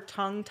just got her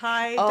tongue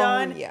tie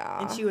done.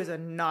 Yeah. And she was a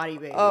naughty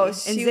baby. Oh, and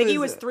Ziggy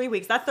was 3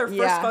 weeks. That's their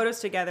first photos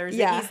together.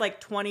 Ziggy's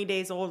like 20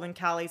 days old and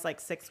Callie's like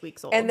 6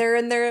 weeks old. And they're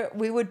in there.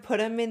 We would put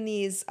them in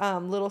these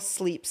little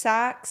sleep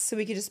sacks so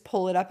we could just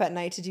pull it up at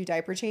night to do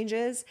diaper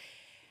changes.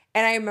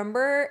 And I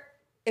remember...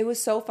 It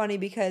was so funny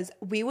because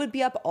we would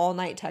be up all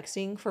night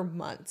texting for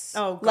months.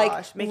 Oh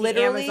gosh, like, making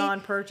literally, Amazon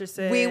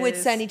purchases. We would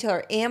send each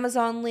other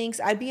Amazon links.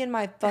 I'd be in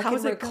my fucking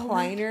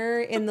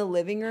recliner in the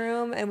living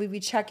room, and we'd be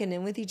checking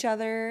in with each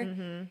other.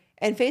 Mm-hmm.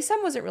 And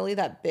FaceTime wasn't really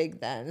that big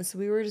then, so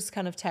we were just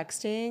kind of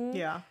texting.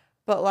 Yeah.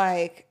 But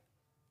like,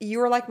 you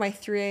were like my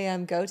 3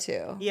 a.m.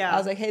 go-to. Yeah. I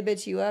was like, hey,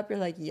 bitch, you up? You're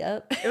like,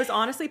 yep. It was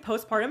honestly,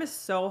 postpartum is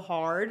so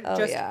hard.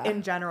 Just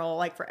in general,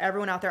 like for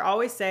everyone out there. I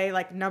always say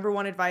like number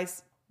one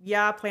advice,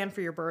 plan for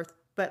your birth.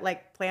 But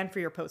like plan for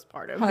your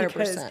postpartum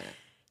 100%.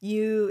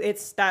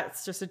 Because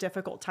that's just a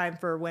difficult time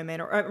for women,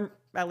 or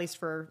at least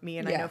for me,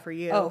 and I know for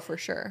you. Oh, for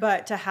sure.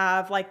 But to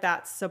have like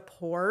that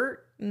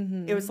support,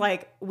 it was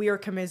like we were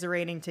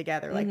commiserating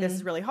together. Like this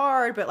is really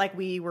hard, but like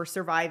we were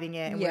surviving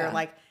it, and we were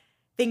like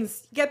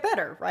things get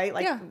better, right?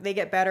 Like they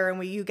get better,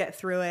 and you get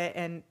through it.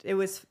 And it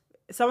was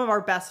some of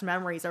our best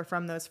memories are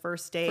from those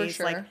first days.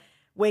 For sure. Like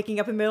waking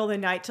up in the middle of the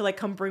night to like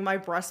come bring my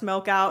breast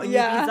milk out, and you'd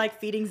be like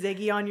feeding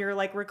Ziggy on your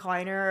like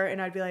recliner, and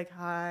I'd be like,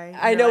 hi.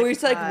 I know, we used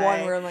to like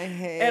one where I'm like,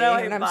 hey, and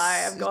I'm like,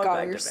 bye, I'm going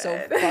back to bed.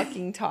 So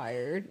fucking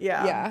tired.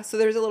 Yeah. So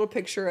there's a little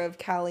picture of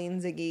Callie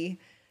and Ziggy,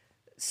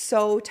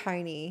 so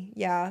tiny.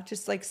 Yeah,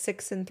 just like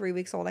 6 and 3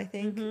 weeks old, I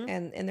think,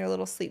 and in their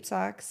little sleep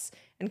sacks.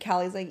 And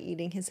Callie's like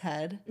eating his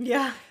head.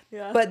 Yeah.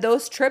 But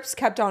those trips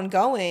kept on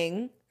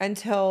going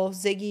until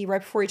Ziggy,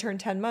 right before he turned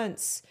 10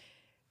 months.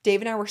 Dave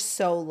and I were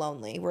so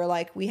lonely. We're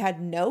like, we had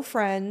no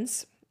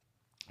friends,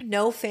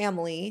 no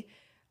family.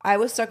 I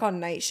was stuck on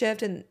night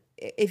shift, and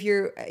if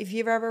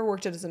you've ever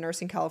worked as a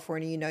nurse in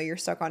California, you know you're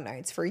stuck on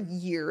nights for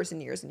years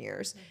and years and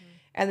years. Mm-hmm.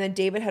 And then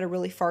David had a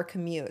really far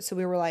commute. So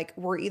we were like,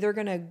 we're either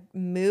going to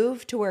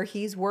move to where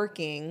he's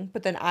working,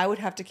 but then I would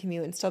have to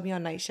commute and still be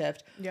on night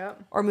shift.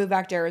 Yep. Or move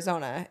back to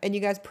Arizona. And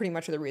you guys pretty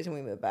much are the reason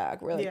we moved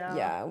back. We're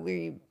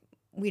like,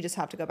 we just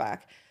have to go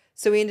back.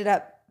 So we ended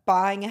up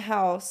buying a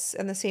house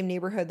in the same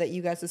neighborhood that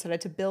you guys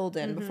decided to build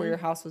in before your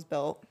house was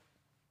built.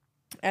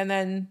 And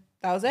then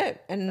that was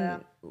it.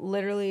 And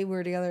literally we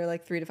were together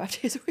like 3 to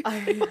 5 days a week.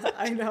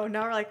 I know.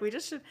 Now we're like, we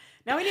just should.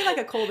 Now we need like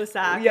a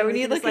cul-de-sac. Yeah, we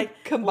need like a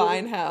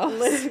combined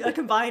house. A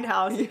combined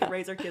house. We can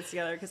raise our kids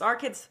together. Because our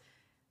kids,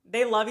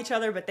 they love each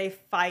other, but they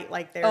fight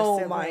like their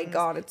siblings. Oh my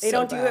God, they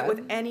don't do it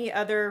with any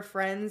other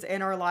friends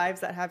in our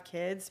lives that have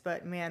kids.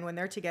 But man, when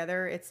they're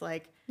together, it's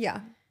like.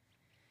 Yeah.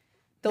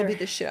 They'll beat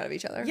the shit out of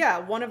each other. Yeah,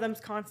 one of them's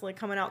constantly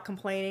coming out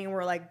complaining. And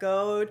we're like,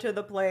 go to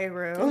the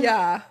playroom.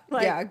 Yeah,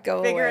 like,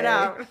 go figure it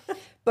out.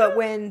 But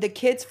when the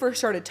kids first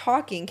started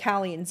talking,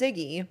 Callie and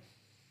Ziggy,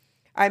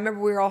 I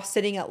remember we were all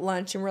sitting at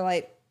lunch and we're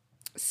like,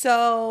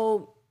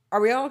 so are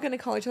we all going to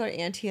call each other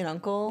auntie and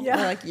uncle? Yeah.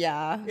 We're like,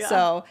 yeah.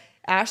 So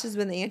Ash has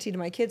been the auntie to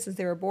my kids since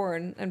they were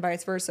born and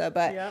vice versa.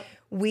 But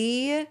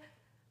we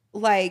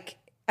like...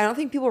 I don't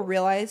think people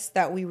realize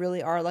that we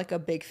really are like a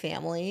big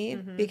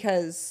family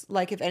because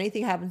like if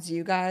anything happens to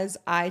you guys,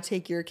 I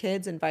take your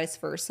kids and vice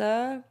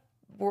versa.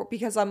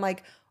 Because I'm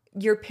like,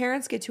 your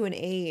parents get to an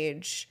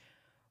age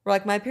where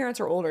like my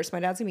parents are older, so my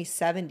dad's gonna be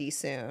 70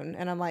 soon.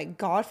 And I'm like,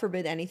 God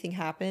forbid anything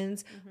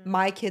happens,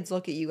 my kids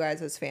look at you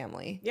guys as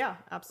family. Yeah,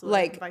 absolutely.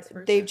 Like vice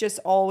versa. They've just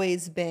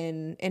always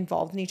been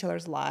involved in each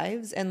other's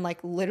lives and like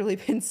literally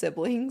been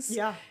siblings.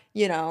 Yeah.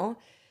 You know?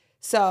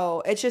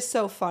 So it's just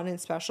so fun and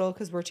special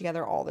because we're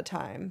together all the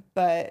time.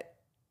 But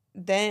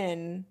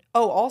then,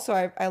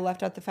 also I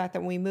left out the fact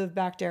that when we moved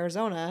back to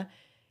Arizona,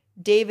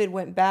 David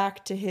went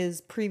back to his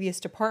previous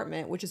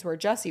department, which is where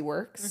Jesse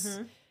works.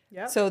 Mm-hmm.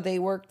 Yep. So they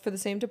worked for the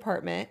same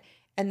department.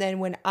 And then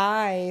when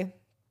I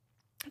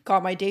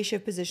got my day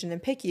shift position in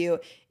PICU,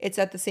 it's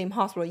at the same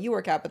hospital you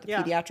work at, but the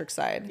pediatric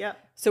side.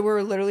 Yep. So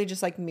we're literally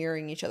just like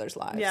mirroring each other's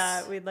lives.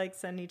 Yeah, we'd like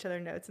send each other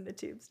notes in the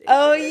tube station.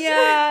 Oh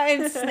yeah,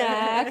 and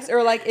snacks.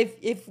 Or like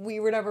if we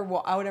would ever,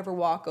 I would ever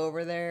walk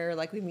over there,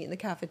 like we meet in the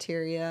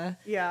cafeteria.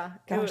 Yeah.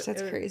 Gosh,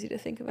 that's crazy to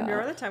think about.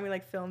 Remember the time we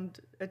like filmed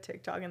a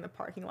TikTok in the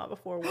parking lot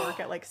before work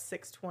at like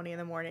 6:20 in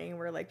the morning?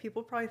 We're like,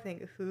 people probably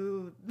think,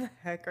 who the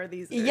heck are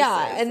these nurses?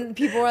 Yeah, and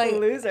people were like,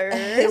 losers.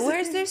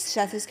 Where's their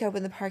stethoscope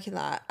in the parking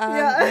lot?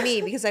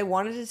 Me, because I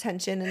wanted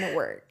attention and it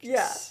worked.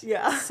 Yeah.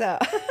 So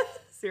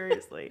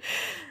seriously.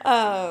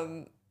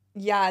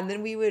 Yeah, and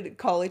then we would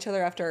call each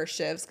other after our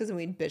shifts because then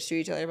we'd bitch to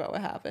each other about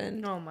what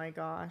happened. Oh my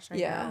gosh, I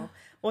know.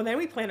 Well, then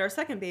we planned our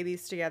second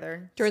babies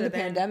together. During the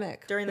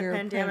pandemic. During the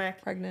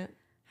pandemic. Pregnant.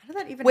 How did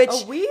that even...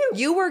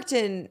 you worked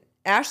in...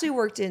 Ashley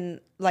worked in,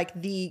 like,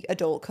 the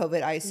adult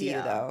COVID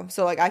ICU, though.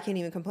 So, like, I can't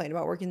even complain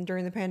about working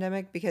during the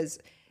pandemic because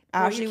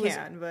Ashley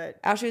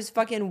was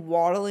fucking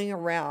waddling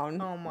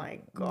around. Oh my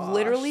gosh.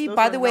 Literally, those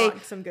by the way...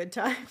 some good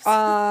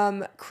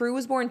times. Crew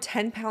was born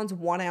 10 pounds,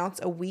 1 ounce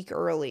a week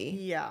early.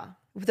 Yeah.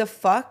 The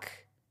fuck?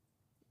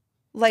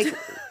 Like,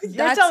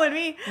 you're telling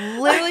me.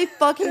 Literally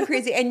fucking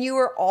crazy. And you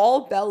were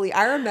all belly.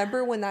 I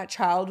remember when that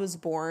child was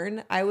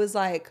born, I was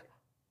like,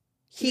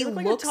 he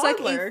looks like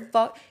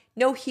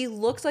he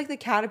looks like the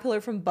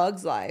caterpillar from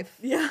Bug's Life.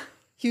 Yeah.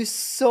 He was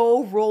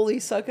so rolly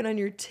sucking on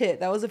your tit.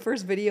 That was the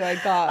first video I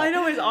got. I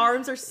know, his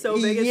arms are so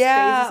big. His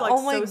face is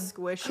like so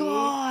squishy.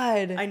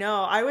 God. I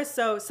know. I was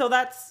so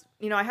that's,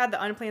 I had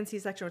the unplanned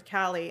C-section with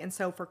Callie. And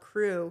so for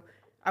Crew,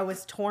 I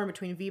was torn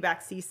between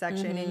VBAC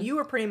C-section, and you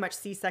were pretty much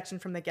C-section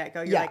from the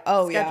get-go. You're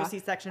scheduled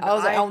C-section. I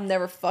was like, I'll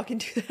never fucking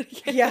do that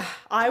again. Yeah.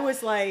 I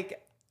was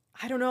like,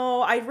 I don't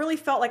know. I really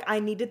felt like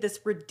I needed this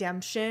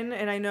redemption.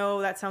 And I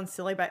know that sounds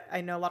silly, but I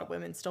know a lot of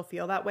women still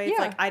feel that way. It's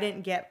like I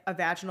didn't get a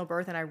vaginal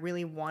birth and I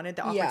really wanted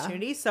the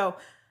opportunity. Yeah. So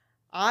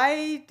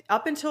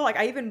up until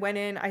I even went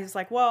in, I was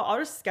like, well, I'll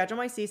just schedule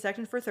my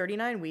C-section for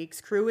 39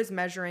 weeks. Crew is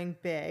measuring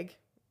big,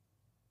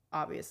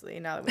 obviously,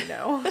 now that we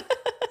know.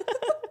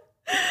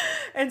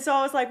 And so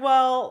I was like,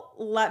 well,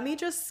 let me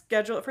just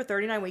schedule it for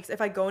 39 weeks. If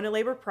I go into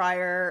labor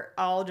prior,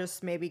 I'll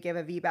just maybe give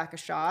a VBAC a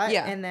shot.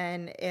 Yeah. And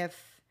then if,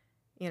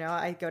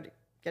 I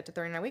get to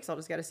 39 weeks, I'll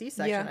just get a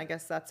C-section. Yeah. I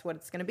guess that's what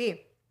it's going to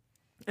be.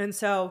 And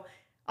so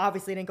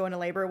obviously didn't go into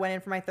labor, went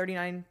in for my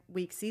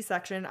 39-week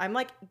C-section. I'm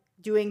like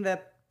doing the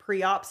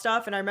pre-op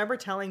stuff. And I remember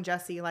telling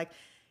Jesse, like,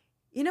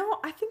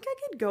 I think I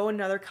could go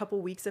another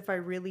couple weeks if I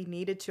really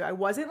needed to. I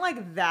wasn't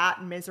like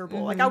that miserable.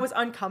 Mm-hmm. Like I was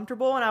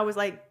uncomfortable and I was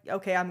like,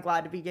 okay, I'm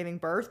glad to be giving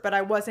birth, but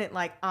I wasn't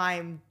like,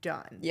 I'm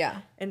done. Yeah.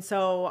 And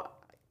so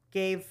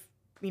did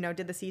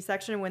the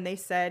C-section. When they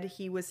said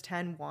he was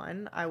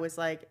 10-1, I was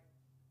like,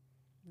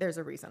 there's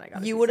a reason I got a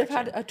C-section. You would have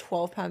had a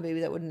 12-pound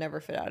baby that would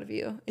never fit out of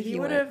you. If he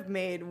you would have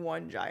made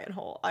one giant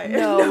hole.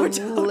 No,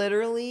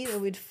 literally, it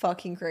would be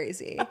fucking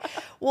crazy.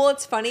 Well,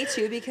 it's funny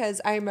too because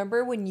I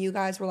remember when you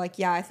guys were like,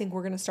 yeah, I think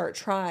we're going to start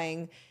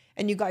trying.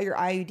 and you got your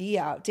IUD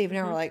out, Dave and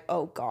I were like,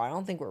 oh God, I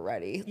don't think we're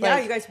ready. Yeah,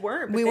 like, you guys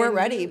weren't. We weren't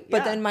ready.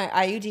 But then my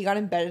IUD got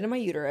embedded in my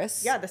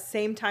uterus. Yeah, the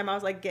same time I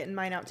was like getting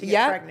mine out to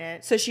get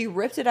pregnant. So she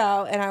ripped it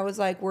out, and I was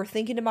like, we're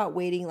thinking about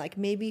waiting like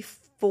maybe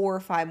 4 or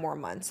 5 more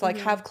months, like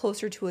have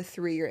closer to a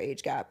 3-year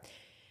age gap.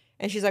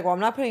 And she's like, well, I'm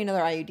not putting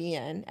another IUD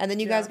in. And then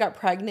you guys got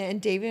pregnant,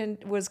 and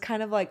David was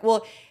kind of like,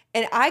 well,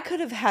 and I could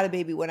have had a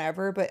baby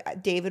whenever,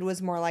 but David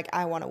was more like,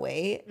 I want to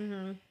wait.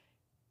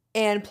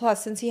 And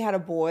plus, since he had a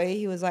boy,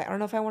 he was like, I don't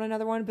know if I want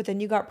another one. But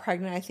then you got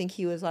pregnant. I think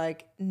he was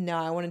like, no,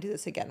 I want to do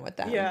this again with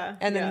them. Yeah.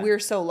 And then we were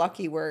so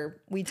lucky where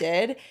we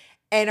did.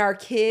 And our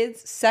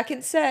kids'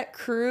 second set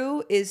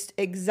crew is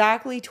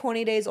exactly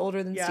 20 days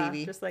older than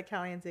Stevie. Just like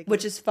Callie and Ziggy.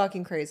 Which is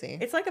fucking crazy.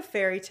 It's like a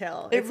fairy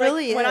tale. It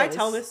really is. When I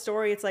tell this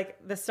story, it's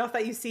like the stuff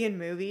that you see in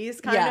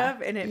movies, kind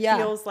of. And it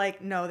feels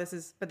like, no, this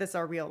is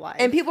our real life.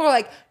 And people are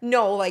like,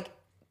 no, like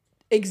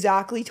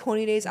exactly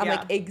 20 days. I'm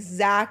like,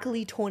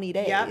 exactly 20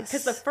 days. Yeah,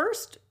 because the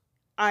first...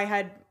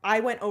 I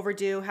went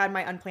overdue, had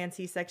my unplanned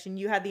C-section.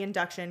 You had the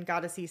induction,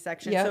 got a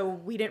C-section. So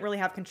we didn't really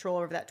have control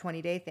over that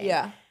 20-day thing.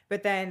 Yeah.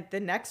 But then the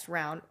next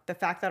round, the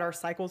fact that our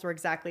cycles were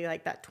exactly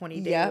like that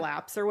 20-day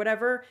lapse or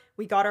whatever,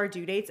 we got our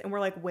due dates and we're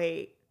like,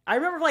 wait. I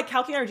remember like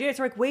calculating our due dates.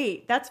 We're like,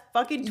 wait, that's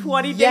fucking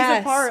 20 days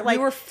apart. Like,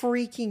 we were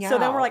freaking out. So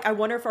then we're like, I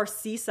wonder if our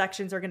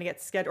C-sections are going to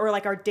get scheduled or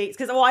like our dates.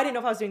 Because, I didn't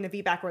know if I was doing the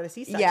VBAC or the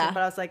C-section.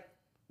 But I was like,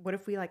 what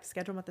if we like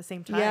schedule them at the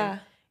same time? Yeah.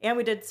 And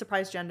we did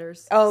surprise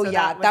genders. Oh, so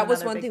that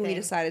was one thing we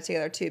decided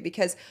together too,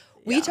 because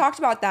we talked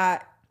about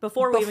that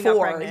before we even got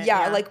pregnant.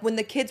 Yeah, like when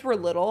the kids were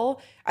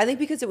little, I think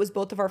because it was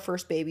both of our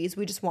first babies,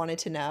 we just wanted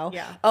to know.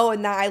 Yeah. Oh,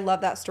 and I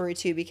love that story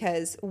too,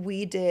 because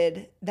we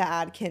did the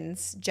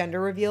Adkins gender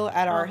reveal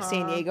at our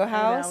San Diego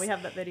house. I know, we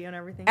have that video and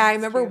everything. And I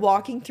remember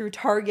walking through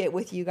Target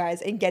with you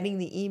guys and getting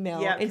the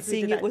email and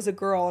seeing it was a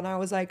girl. And I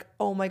was like,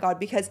 oh my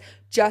God, because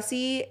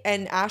Jesse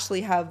and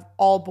Ashley have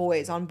all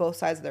boys on both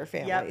sides of their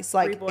families.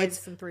 Like 3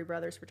 boys and 3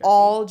 brothers for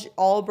Jesse.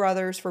 All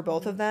brothers for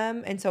both of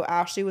them. And so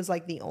Ashley was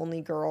like the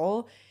only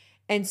girl.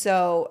 And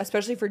so,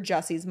 especially for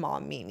Jesse's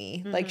mom,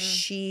 Mimi, like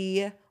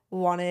she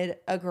wanted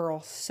a girl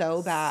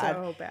so bad.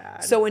 So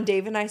bad. So when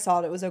Dave and I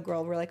saw it was a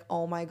girl, we're like,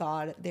 oh my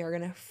God, they're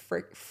going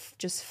to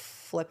just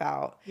flip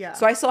out. Yeah.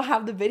 So I still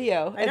have the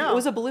video. I know. It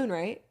was a balloon,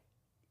 right?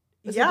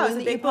 It was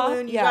a big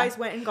balloon. You guys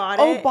went and got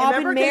it. Oh, Bob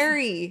and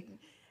Mary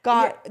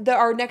got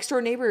our next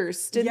door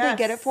neighbors. Didn't they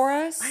get it for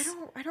us?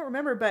 I don't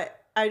remember, but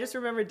I just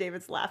remember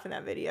David's laugh in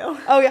that video.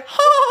 Oh, yeah.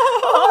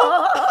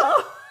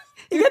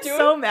 You get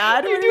so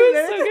mad. You're doing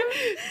so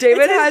good.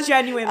 David has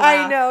genuine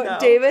laugh. I know. Though.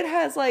 David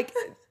has like,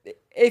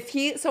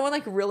 if someone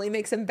like really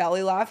makes him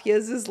belly laugh, he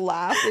has his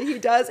laugh that he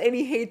does, and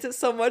he hates it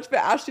so much. But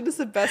Ashley does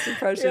the best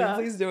impression. Yeah.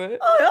 Please do it.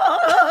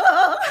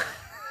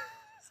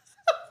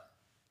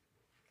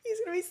 He's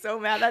gonna be so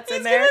mad that's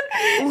in there.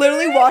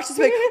 Literally watch this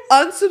like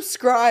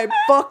unsubscribe.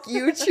 Fuck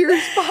you,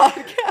 Cheers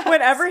podcast.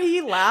 Whenever he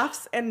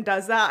laughs and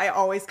does that, I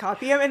always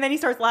copy him, and then he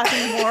starts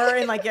laughing more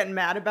and like getting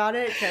mad about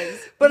it.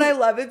 But I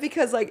love it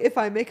because like if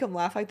I make him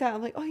laugh like that,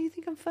 I'm like, oh, you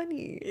think I'm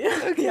funny? Yeah.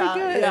 Okay,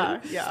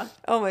 good. Yeah.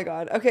 Oh my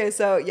God. Okay,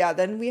 so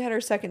then we had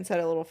our second set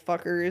of little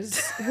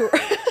fuckers who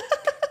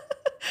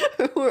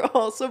were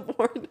also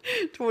born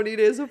 20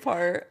 days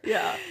apart.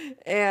 Yeah.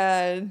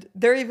 And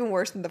they're even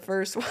worse than the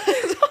first ones,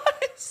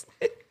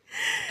 honestly.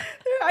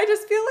 I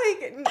just feel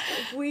like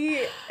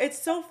it's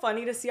so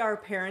funny to see our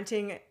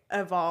parenting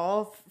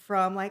evolve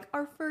from like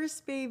our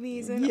first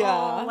babies and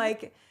all.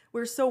 Like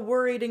we're so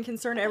worried and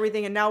concerned and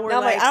everything, and now we're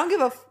like, I don't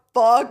give a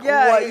fuck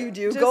what you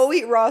do. Go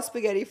eat raw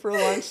spaghetti for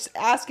lunch.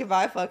 Ask if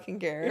I fucking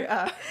care.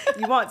 Yeah.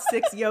 You want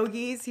 6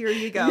 yogis? Here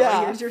you go.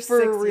 Yeah, here's your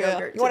 6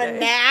 yogurt. You want a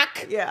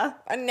knack? Yeah.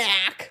 A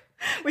knack.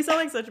 We sound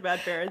like such bad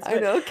parents. I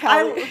know.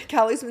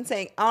 Callie's been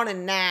saying, I want a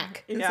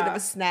knack instead of a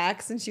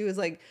snack. And she was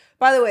like,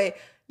 by the way,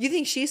 you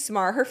think she's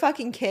smart? Her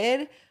fucking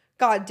kid?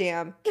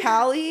 Goddamn.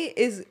 Callie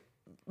is,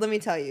 let me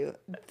tell you,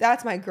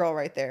 that's my girl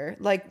right there.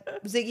 Like,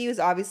 Ziggy was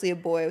obviously a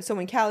boy. So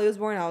when Callie was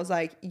born, I was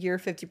like, you're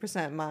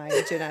 50% my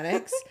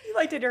genetics. You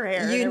like did her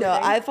hair. You know,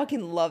 I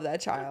fucking love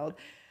that child.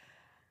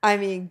 I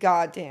mean,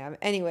 goddamn.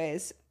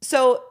 Anyways,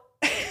 so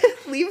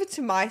leave it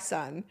to my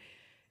son.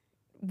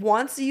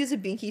 Wants to use a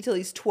binky till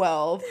he's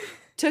 12.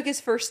 Took his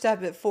first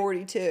step at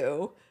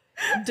 42.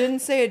 Didn't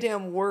say a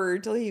damn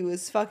word till he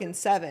was fucking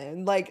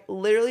 7. Like,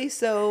 literally,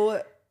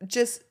 so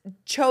just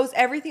chose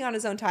everything on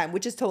his own time,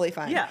 which is totally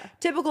fine. Yeah.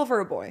 Typical for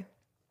a boy.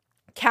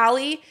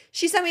 Callie,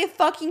 she sent me a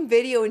fucking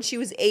video and she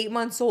was 8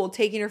 months old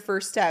taking her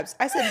first steps.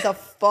 I said, the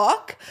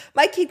fuck?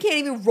 My kid can't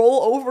even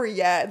roll over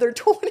yet. They're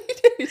 20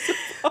 days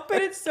apart.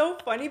 But it's so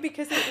funny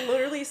because it's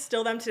literally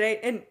still them today.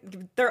 And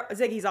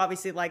Ziggy's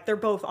obviously like, they're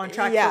both on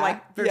track for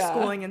like their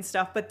schooling and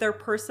stuff, but their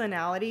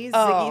personalities,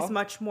 Ziggy's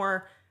much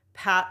more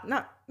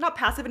not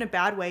passive in a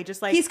bad way,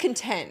 just like he's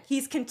content.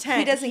 He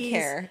doesn't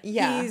care.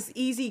 Yeah. He's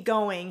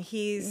easygoing.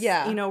 He's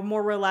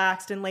more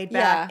relaxed and laid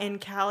back. Yeah. And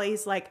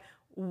Callie's like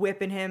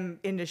whipping him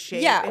into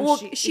shape. Yeah. And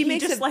well, she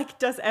makes just like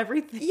does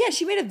everything. Yeah,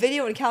 she made a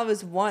video when Callie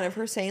was 1 of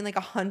her saying like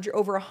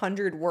over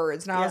 100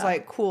 words. And I was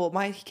like, cool.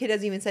 My kid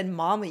hasn't even said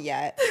mama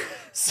yet.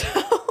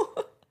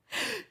 So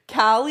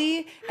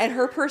Callie and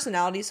her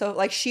personality, so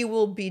like she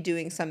will be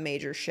doing some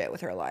major shit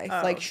with her life.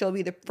 Like she'll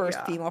be the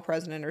first female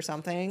president or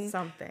something.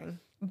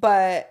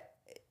 But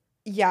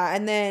yeah,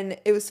 and then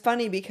it was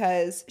funny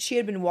because she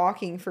had been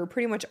walking for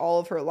pretty much all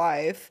of her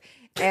life.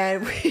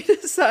 And we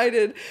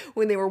decided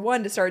when they were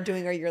one to start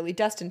doing our yearly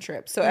Destin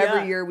trip. So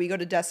every year we go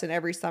to Destin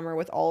every summer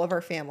with all of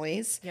our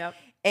families. Yep.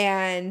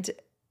 And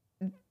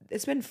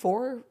it's been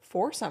four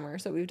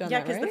summers that we've done that,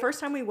 right? Yeah, because the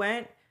first time we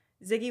went,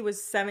 Ziggy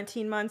was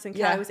 17 months and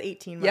Callie was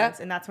 18 months.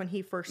 And that's when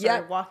he first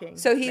started walking.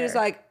 So he was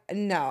like,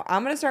 no,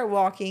 I'm going to start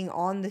walking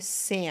on the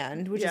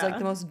sand, which is like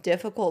the most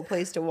difficult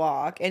place to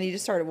walk. And he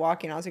just started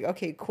walking. I was like,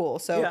 okay, cool.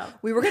 So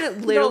we were going to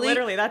literally. No,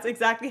 literally, that's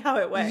exactly how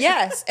it went.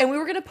 Yes. And we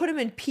were going to put him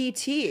in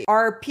PT.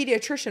 Our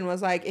pediatrician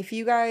was like, if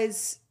you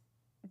guys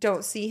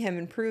don't see him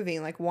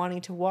improving, like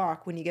wanting to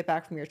walk when you get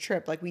back from your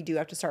trip, like we do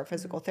have to start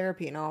physical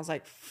therapy. And I was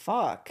like,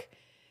 fuck.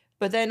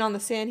 But then on the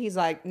sand, he's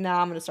like,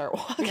 nah, I'm going to start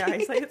walking. Yeah,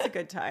 he's like, it's a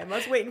good time. I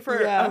was waiting for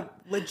a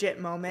legit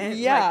moment.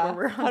 Yeah, like,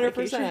 where we're on 100%.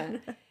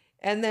 Vacation.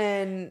 And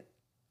then,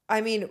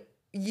 I mean,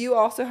 you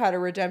also had a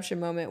redemption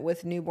moment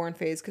with newborn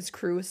phase because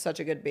Crew was such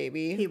a good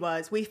baby. He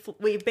was. We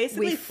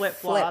basically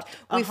flip-flopped.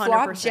 We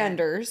flopped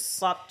genders.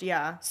 Flopped,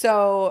 yeah.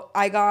 So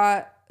I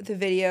got the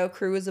video,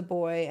 Crew was a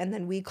boy, and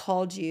then we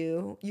called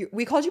you.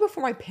 We called you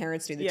before my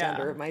parents knew the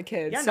gender of my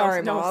kids. Yeah,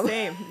 sorry, Mom.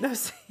 No,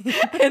 same.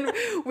 And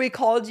we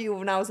called you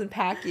when I was in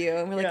PACU,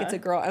 and we're like, it's a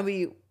girl. And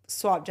we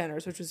swapped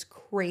genders, which was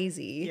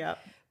crazy. Yeah.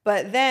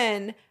 But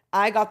then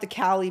I got the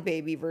Callie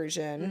baby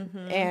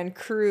version, and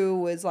Crew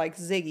was like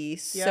Ziggy,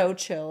 so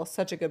chill,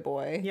 such a good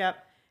boy. Yep.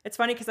 It's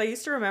funny because I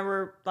used to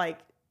remember like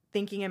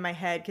thinking in my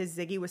head, because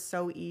Ziggy was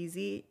so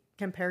easy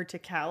compared to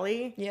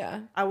Callie. Yeah.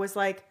 I was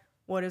like,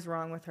 what is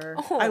wrong with her?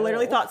 I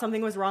literally thought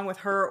something was wrong with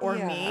her or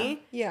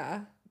me.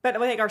 Yeah. But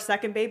like our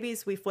second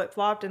babies, we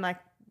flip-flopped and like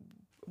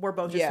we're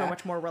both just so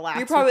much more relaxed.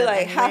 You're probably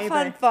like, have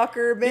fun,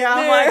 fucker, bitch. Yeah,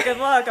 I'm like, good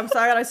luck. I'm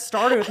sorry I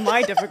started with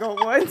my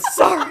difficult ones.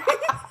 Sorry.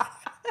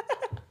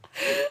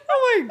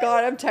 Oh my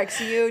God, I'm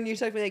texting you and you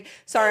text me like,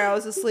 sorry, I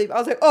was asleep. I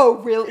was like, oh,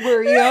 really?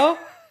 Were you?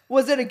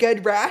 Was it a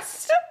good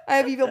rest? I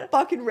haven't even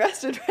fucking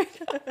rested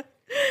right now.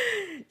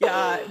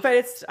 Yeah, but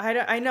it's,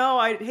 I know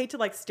I hate to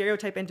like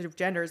stereotype into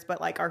genders,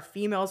 but like our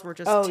females were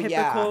just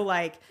typical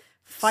like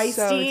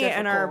feisty,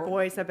 and our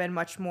boys have been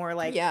much more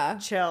like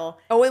chill.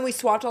 Oh, and we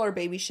swapped all our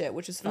baby shit,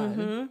 which was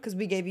fun because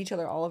we gave each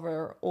other all of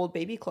our old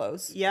baby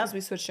clothes. Yeah, because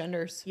we switched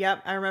genders.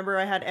 Yep, I remember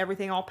I had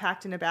everything all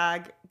packed in a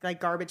bag, like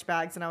garbage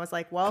bags, and I was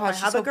like, well,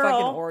 Gosh, I have a girl.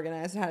 Fucking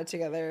organized and had it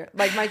together.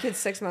 Like my kid's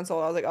 6 months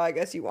old. I was like, oh, I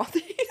guess you want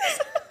these.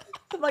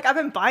 Like, I've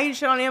been buying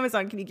shit on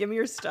Amazon. Can you give me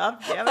your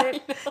stuff? Damn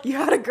it. You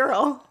had a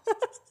girl.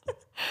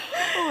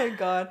 Oh my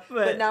God.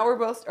 But now we're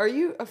both,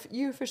 you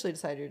officially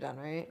decided you're done,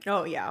 right?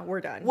 Oh yeah,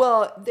 we're done.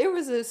 Well, there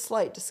was a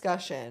slight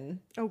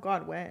discussion. Oh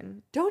God,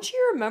 when? Don't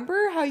you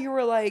remember how you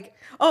were like,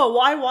 oh,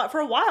 well,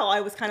 for a while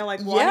I was kind of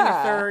like wanting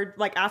a third,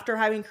 like after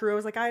having Crew, I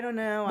was like, I don't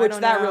know. Which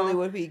that really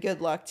would be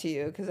good luck to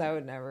you because I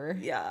would never.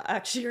 Yeah,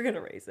 actually you're going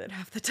to raise it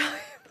half the time.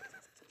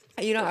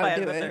 You know, I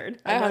would do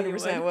it. I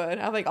 100% would.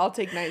 I'm like, I'll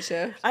take night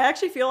shift. I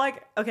actually feel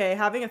like, okay,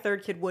 having a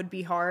third kid would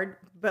be hard,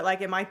 but like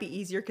it might be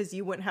easier because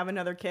you wouldn't have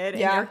another kid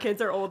and your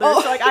kids are older.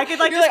 So like I could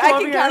like just like, I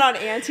can count on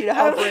Auntie to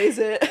help raise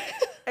it.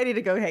 I need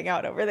to go hang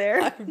out over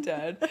there. I'm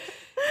done.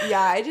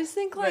 Yeah, I just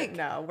think like but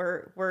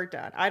no, we're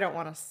done. I don't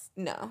want to.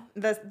 No.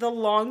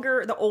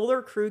 The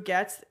older Crew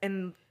gets,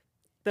 and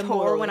the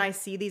more when I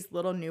see these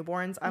little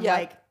newborns, I'm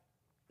like,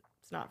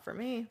 not for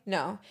me.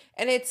 No.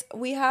 And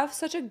we have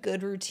such a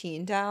good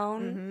routine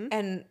down,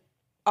 and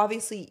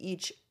obviously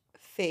each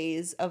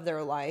phase of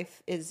their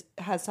life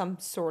has some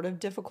sort of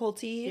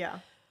difficulty. Yeah.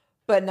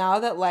 But now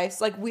that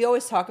life's like, we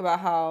always talk about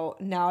how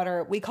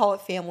now we call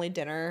it family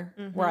dinner,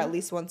 where at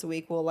least once a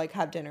week we'll like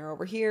have dinner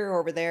over here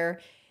or over there,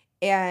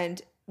 and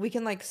we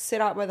can like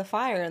sit out by the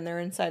fire and they're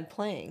inside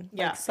playing,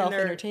 like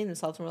self-entertain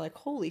themselves, and we're like,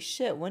 holy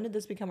shit, when did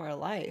this become our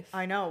life?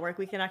 I know, like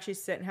we can actually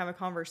sit and have a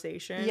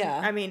conversation.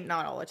 Yeah. I mean,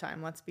 not all the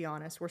time, let's be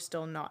honest, we're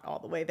still not all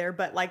the way there,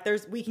 but like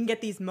we can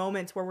get these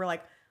moments where we're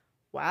like,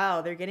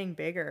 wow, they're getting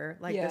bigger,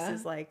 like this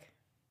is like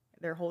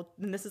their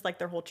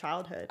whole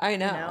childhood. I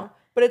know, you know?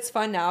 But it's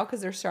fun now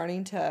because they're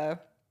starting to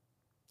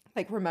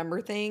like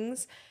remember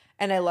things.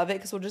 And I love it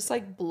because we'll just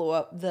like blow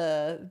up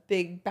the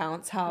big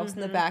bounce house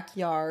in the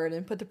backyard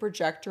and put the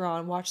projector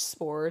on, watch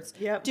sports,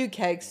 do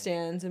keg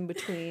stands in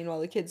between while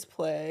the kids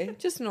play.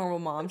 Just normal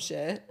mom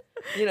shit,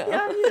 you know?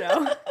 Yeah, you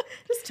know,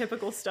 just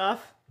typical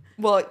stuff.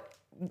 Well,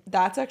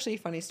 that's actually a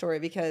funny story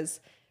because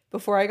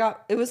before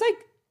it was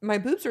like my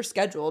boobs were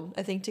scheduled,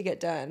 I think, to get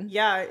done.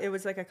 Yeah, it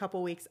was like a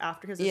couple weeks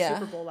after because of the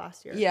Super Bowl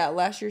last year. Yeah,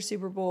 last year's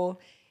Super Bowl.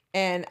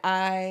 And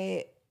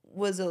I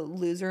was a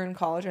loser in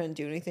college. I didn't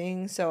do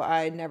anything, so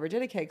I never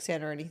did a keg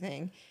stand or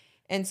anything.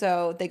 And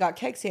so they got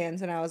keg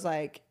stands, and I was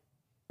like,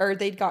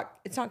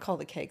 it's not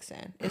called a keg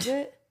stand, is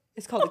it?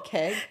 It's called a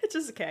keg? It's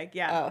just a keg,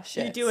 yeah. Oh,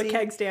 shit. You do a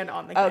keg stand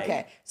on the keg.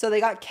 Okay, so they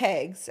got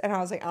kegs, and I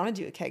was like, I want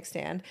to do a keg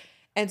stand.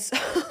 And so,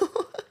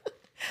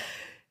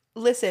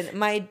 listen,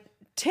 my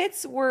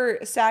tits were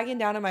sagging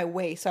down to my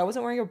waist, so I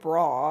wasn't wearing a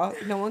bra.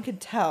 No one could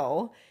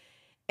tell.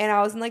 And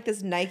I was in like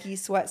this Nike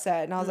sweat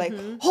set and I was like,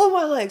 Mm-hmm. hold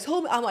my legs,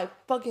 hold me. I'm like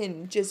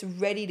fucking just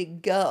ready to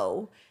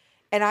go.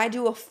 And I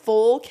do a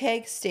full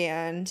keg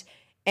stand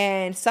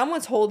and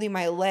someone's holding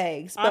my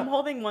legs. I'm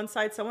holding one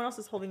side, someone else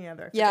is holding the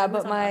other. Yeah, Forget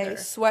who's but on the my other.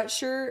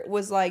 sweatshirt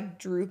was like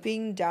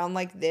drooping down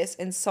like this,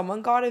 and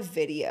someone got a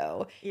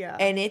video. Yeah.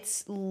 And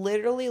it's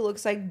literally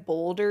looks like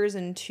boulders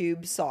and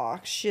tube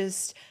socks.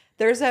 Just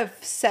there's a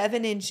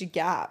 7-inch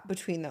gap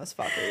between those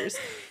fuckers.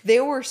 They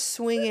were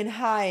swinging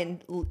high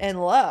and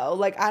low.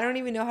 Like I don't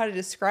even know how to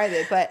describe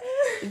it, but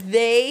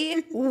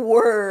they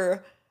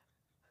were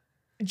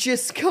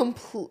just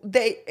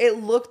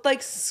it looked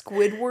like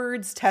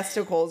Squidward's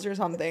testicles or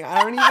something.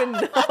 I don't even know.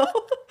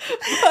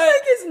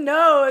 Like his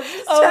nose.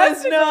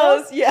 His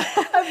nose. Yeah.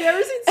 Have you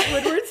ever seen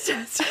Squidward's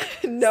testicles?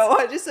 No,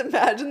 I just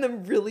imagine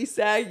them really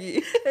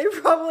saggy. They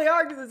probably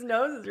are because his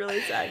nose is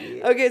really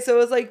saggy. Okay, so it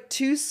was like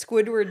two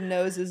Squidward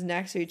noses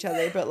next to each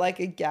other, but like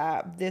a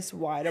gap this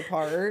wide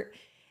apart.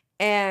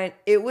 And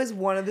it was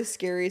one of the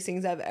scariest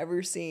things I've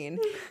ever seen.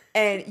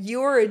 And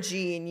you were a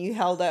G and you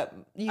held up.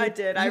 I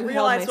did. I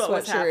realized what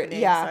was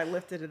happening, yeah. so I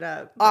lifted it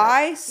up. But.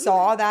 I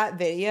saw that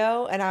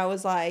video and I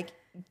was like,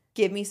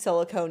 give me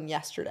silicone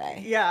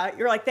yesterday. Yeah,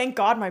 you're like, thank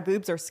God my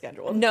boobs are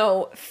scheduled.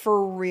 No,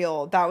 for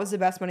real. That was the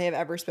best money I've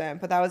ever spent,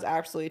 but that was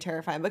absolutely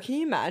terrifying. But can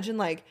you imagine,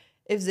 like,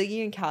 if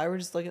Ziggy and Callie were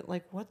just looking,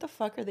 like, what the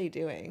fuck are they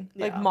doing?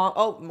 Yeah.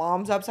 Like,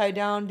 mom's upside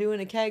down doing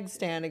a keg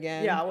stand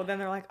again. Yeah, well, then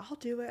they're like, I'll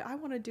do it. I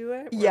want to do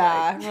it.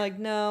 We're like,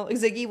 no.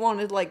 Ziggy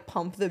wanted to, like,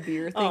 pump the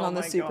beer thing on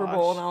the Super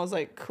Bowl, and I was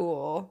like,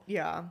 cool.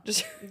 Yeah.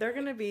 Just they're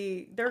going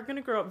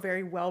to grow up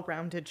very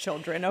well-rounded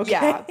children, okay?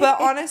 Yeah,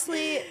 but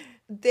honestly,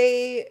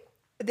 they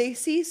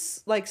see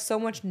like so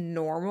much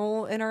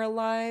normal in our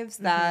lives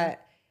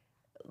that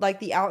like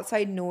the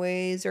outside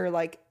noise or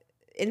like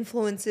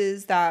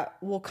influences that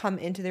will come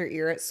into their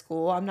ear at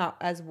school, I'm not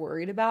as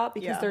worried about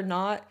because they're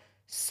not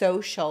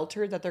so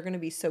sheltered that they're going to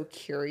be so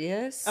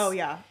curious. Oh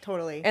yeah,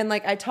 totally. And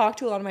like I talked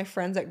to a lot of my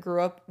friends that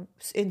grew up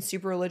in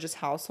super religious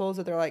households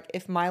that they're like,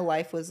 if my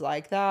life was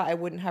like that, I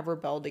wouldn't have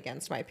rebelled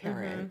against my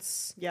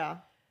parents. Yeah.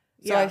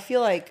 So I feel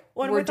like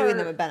we're doing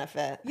them a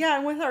benefit. Yeah,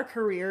 and with our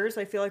careers,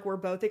 I feel like we're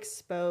both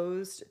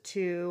exposed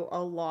to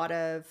a lot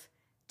of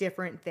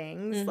different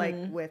things. Like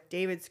with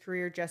David's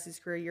career, Jesse's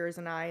career, yours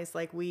and I's,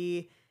 like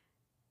we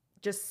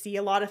just see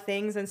a lot of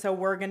things. And so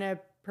we're going to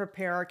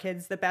prepare our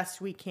kids the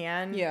best we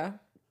can. Yeah.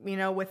 You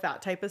know, with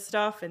that type of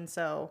stuff. And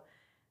so,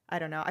 I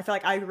don't know. I feel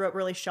like I grew up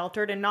really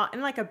sheltered and not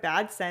in like a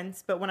bad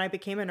sense. But when I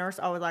became a nurse,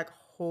 I was like,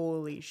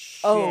 holy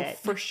shit. Oh,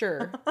 for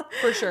sure.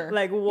 For sure.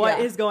 Like, what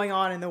is going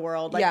on in the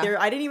world? Like, Yeah.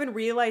 I didn't even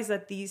realize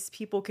that these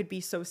people could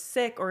be so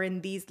sick or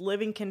in these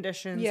living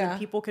conditions and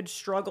people could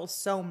struggle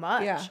so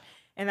much. Yeah.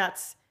 And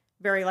that's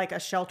very, like, a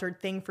sheltered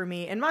thing for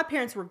me. And my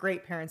parents were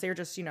great parents. They were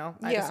just, you know,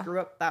 I just grew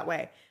up that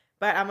way.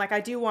 But I'm like, I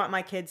do want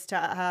my kids to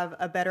have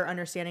a better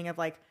understanding of,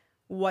 like,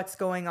 what's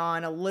going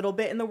on a little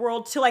bit in the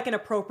world to, like, an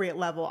appropriate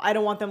level. I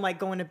don't want them, like,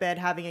 going to bed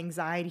having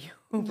anxiety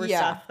over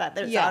stuff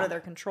that's out of their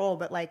control.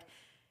 But, like,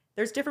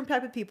 there's different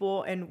type of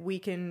people, and we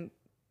can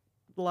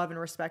love and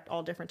respect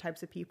all different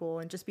types of people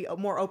and just be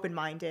more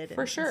open-minded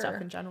and stuff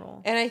in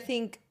general. And I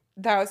think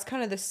that was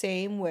kind of the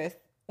same with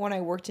when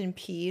I worked in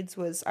peds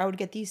was I would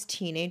get these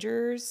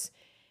teenagers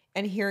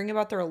and hearing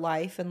about their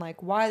life and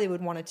like why they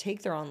would want to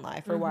take their own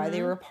life or why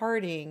they were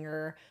partying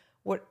or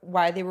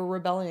why they were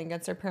rebelling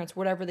against their parents,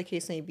 whatever the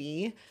case may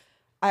be.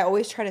 I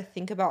always try to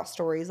think about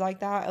stories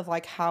like that of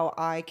like how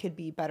I could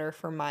be better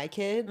for my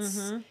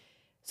kids.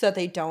 So that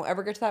they don't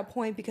ever get to that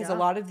point because a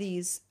lot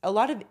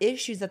of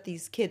issues that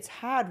these kids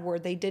had where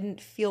they didn't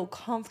feel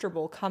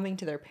comfortable coming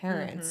to their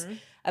parents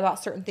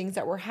about certain things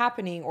that were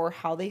happening or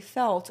how they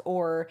felt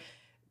or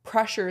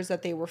pressures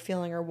that they were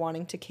feeling or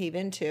wanting to cave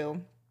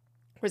into.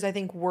 Whereas I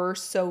think we're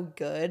so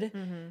good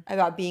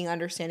about being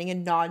understanding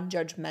and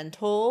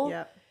non-judgmental.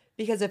 Yep.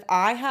 Because if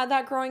I had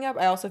that growing up,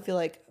 I also feel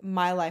like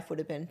my life would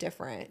have been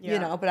different, you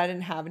know, but I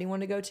didn't have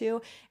anyone to go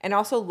to. And I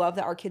also love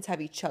that our kids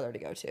have each other to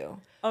go to.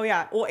 Oh,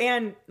 yeah. Well,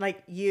 and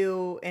like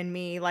you and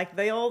me, like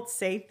they'll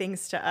say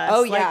things to us.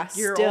 Oh, like, yeah.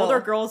 Your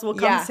older girls will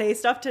come say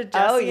stuff to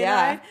Jesse and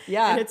I.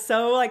 Yeah. And it's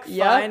so like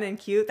fun and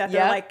cute that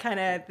they're like kind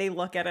of, they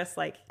look at us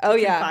like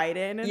confide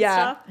in and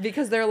stuff.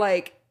 Because they're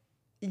like,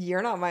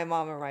 you're not my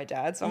mom or my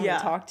dad, so I'm going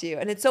to talk to you.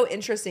 And it's so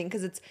interesting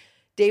because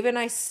David and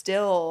I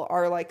still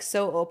are like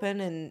so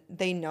open and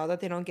they know that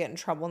they don't get in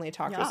trouble and they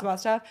talk to us about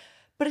stuff.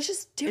 But it's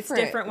just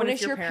different. It's different when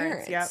it's your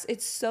parents. Yep.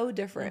 It's so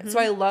different. So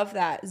I love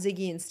that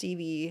Ziggy and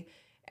Stevie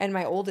and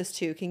my oldest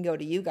two can go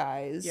to you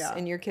guys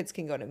and your kids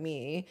can go to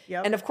me.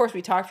 Yep. And of course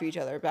we talk to each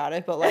other about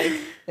it, but like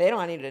they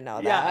don't need to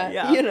know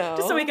that. You know.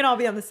 Just so we can all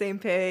be on the same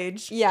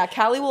page. Yeah,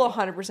 Callie will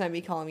 100%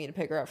 be calling me to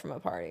pick her up from a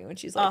party when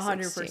she's like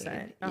 100%.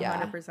 16.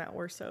 100%.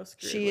 We're so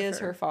screwed. She is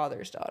her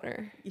father's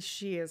daughter.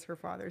 She is her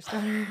father's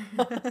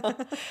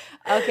daughter.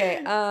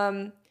 Okay.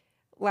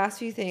 Last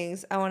few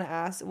things I want to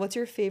ask. What's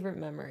your favorite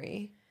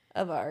memory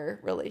of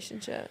our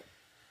relationship?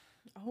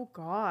 Oh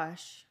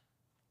gosh.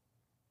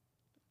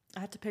 I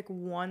had to pick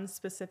one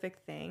specific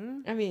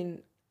thing. I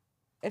mean,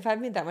 if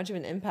I've made that much of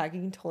an impact, you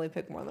can totally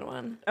pick more than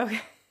one. Okay.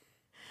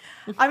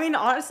 I mean,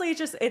 honestly,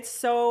 it's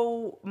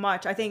so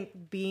much. I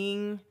think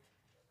being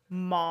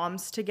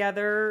moms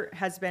together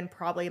has been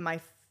probably my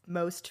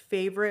most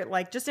favorite,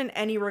 like just in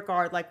any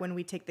regard, like when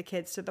we take the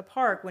kids to the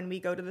park, when we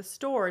go to the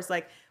stores,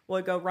 like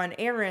we'll go run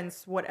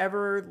errands,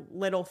 whatever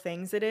little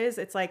things it is.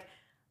 It's like,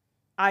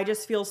 I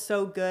just feel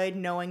so good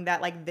knowing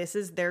that like this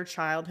is their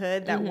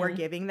childhood that we're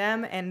giving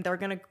them, and they're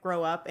going to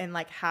grow up and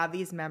like have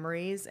these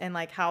memories, and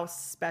like how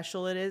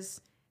special it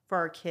is for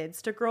our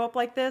kids to grow up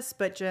like this.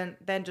 But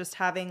then just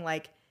having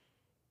like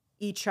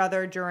each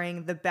other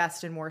during the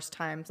best and worst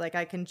times. Like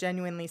I can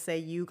genuinely say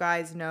you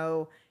guys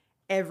know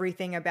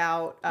everything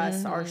about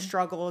us, our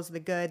struggles, the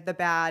good, the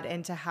bad,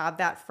 and to have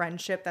that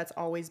friendship that's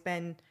always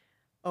been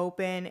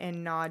open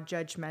and not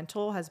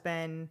judgmental has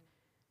been,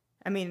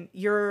 I mean,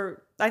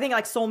 I think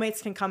like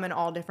soulmates can come in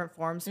all different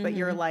forms, but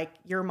you're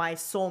my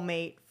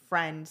soulmate,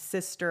 friend,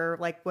 sister,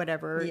 like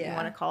whatever you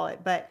want to call it.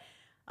 But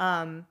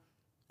I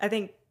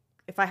think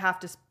if I have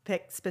to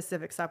pick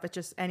specific stuff, it's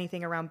just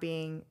anything around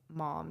being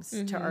moms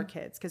to our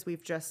kids, because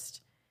we've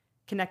just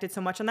connected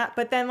so much on that.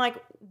 But then like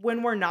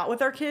when we're not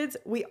with our kids,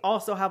 we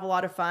also have a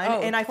lot of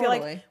fun. And I feel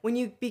like when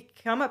you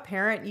become a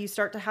parent, you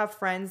start to have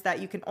friends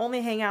that you can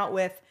only hang out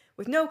with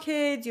no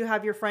kids. You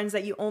have your friends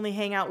that you only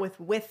hang out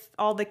with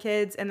all the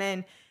kids. And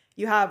then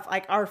you have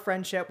like our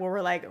friendship where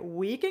we're like,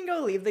 we can go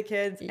leave the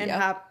kids and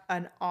have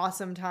an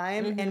awesome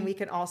time. And we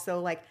can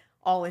also like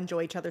all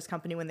enjoy each other's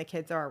company when the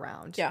kids are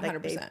around. Yeah, like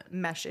 100%. They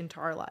mesh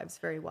into our lives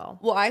very well.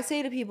 Well, I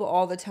say to people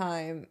all the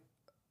time,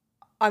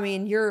 I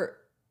mean,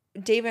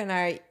 David and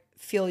I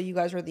feel you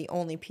guys are the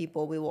only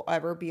people we will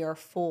ever be our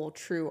full,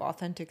 true,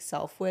 authentic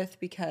self with,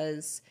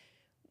 because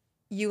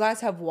you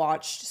guys have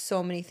watched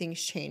so many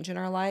things change in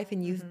our life,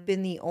 and you've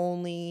been the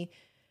only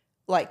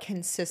like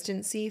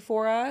consistency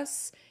for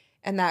us.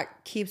 And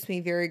that keeps me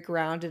very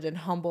grounded and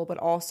humble, but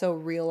also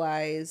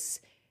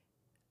realize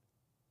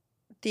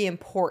the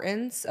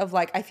importance of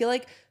like, I feel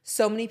like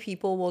so many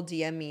people will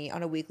DM me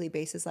on a weekly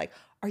basis like,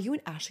 are you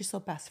and Ashley still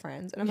best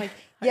friends? And I'm like,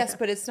 yes,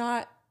 but it's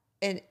not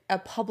a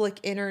public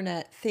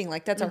internet thing.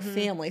 Like that's our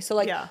family. So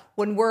like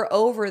when we're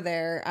over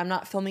there, I'm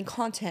not filming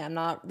content. I'm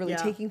not really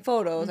taking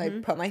photos. I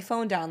put my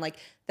phone down. Like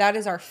that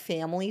is our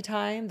family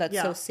time.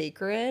 That's so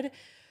sacred.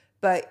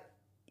 But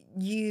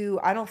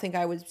I don't think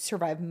I would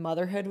survive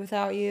motherhood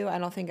without you. I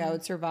don't think I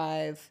would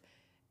survive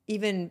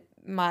even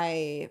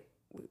my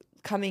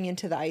coming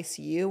into the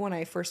ICU when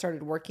I first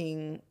started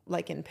working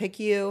like in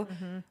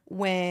PICU,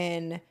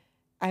 when,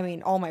 I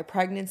mean, all my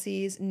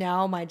pregnancies,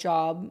 now my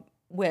job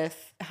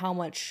with how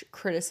much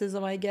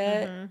criticism I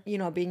get, you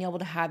know, being able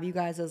to have you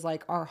guys as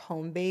like our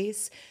home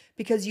base,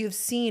 because you've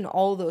seen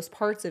all those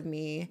parts of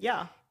me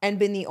and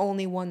been the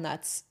only one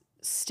that's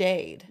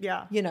stayed,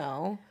 you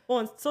know? Well,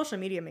 and social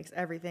media is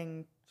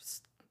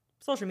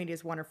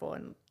wonderful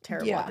and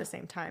terrible at the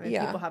same time. And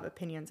people have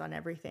opinions on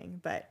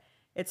everything, but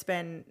it's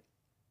been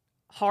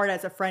hard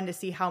as a friend to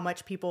see how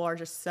much people are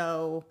just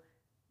so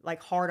like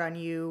hard on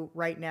you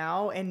right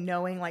now, and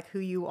knowing like who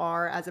you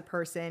are as a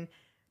person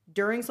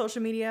during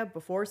social media,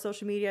 before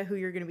social media, who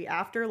you're going to be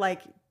after.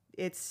 Like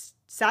it's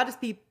sad to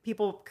see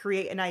people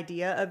create an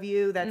idea of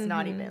you that's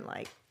not even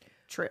like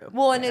true.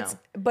 Well, and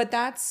but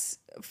that's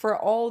for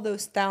all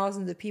those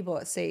thousands of people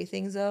that say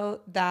things though,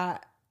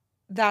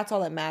 that's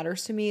all that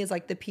matters to me, is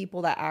like the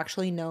people that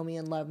actually know me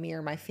and love me,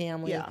 or my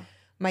family,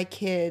 my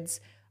kids.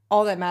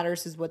 All that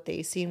matters is what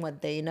they see and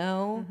what they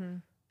know.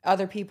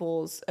 Other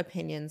people's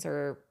opinions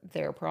are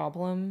their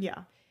problem.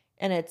 Yeah.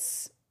 And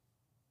it's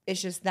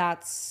just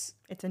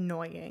it's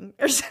annoying.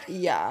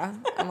 Yeah.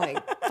 I'm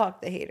like, fuck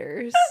the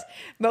haters.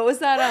 But was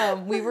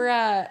that we were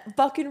at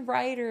Buck and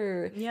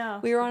Ryder. Yeah.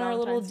 We were on our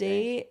little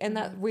date, and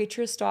that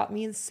waitress stopped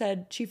me and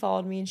said she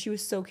followed me, and she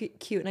was so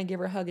cute, and I gave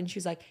her a hug, and she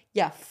was like,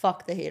 yeah,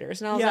 fuck the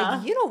haters. And I was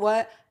like, you know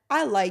what?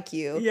 I like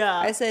you. Yeah.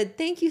 I said,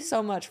 thank you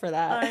so much for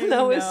that.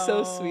 That was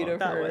so sweet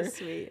of her. That was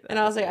sweet. And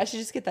I was like, I should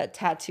just get that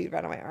tattooed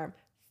right on my arm.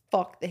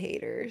 Fuck the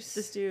haters.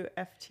 Just do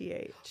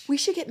FTH. We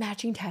should get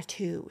matching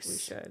tattoos. We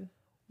should.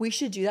 We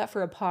should do that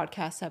for a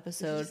podcast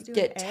episode.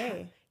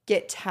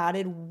 Get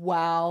tatted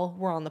while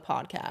we're on the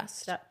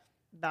podcast.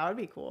 That would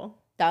be cool.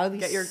 That would be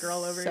get your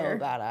girl over here.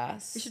 So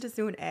badass. We should just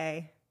do an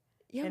A.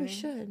 Yeah, we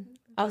should.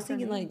 I was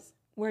thinking like,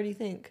 where do you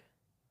think?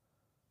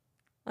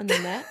 On the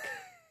neck?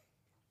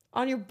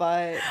 On your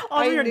butt.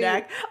 On your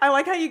neck. I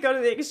like how you go to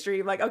the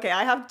extreme. Like, okay,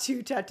 I have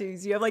 2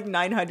 tattoos. You have like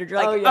 900.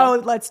 You're like,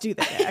 oh, let's do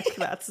the neck.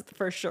 That's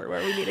for sure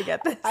where we need to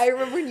get this. I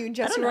remember when you and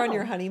Jesse were on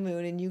your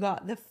honeymoon, and you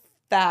got the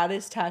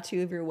fattest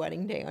tattoo of your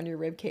wedding day on your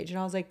rib cage, and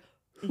I was like,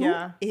 who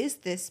is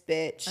this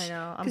bitch? I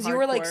know. Because you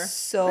were like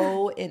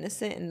so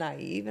innocent and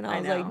naive, and I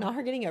was like, not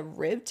her getting a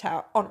rib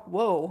tattoo on.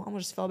 Whoa, I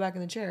almost just fell back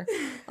in the chair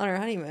on her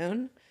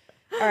honeymoon.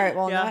 All right,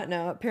 well, on that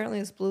note, apparently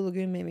this Blue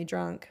Lagoon made me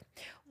drunk.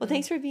 Well,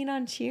 thanks for being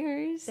on.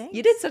 Cheers. Thanks.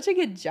 You did such a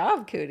good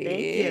job, Cody.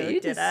 Thank you.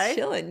 Did I?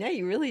 Chilling. Yeah,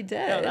 you really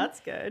did. Oh, that's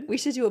good. We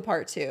should do a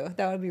part 2.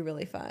 That would be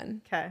really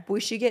fun. Okay. But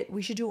we should do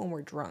it when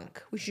we're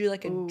drunk. We should do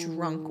like a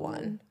drunk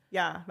one.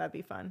 Yeah, that'd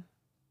be fun.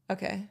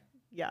 Okay.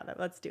 Yeah,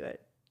 let's do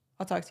it.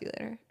 I'll talk to you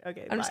later.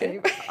 Okay, I'm just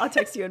kidding. kidding. I'll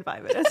text you in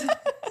 5 minutes.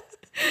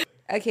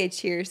 Okay,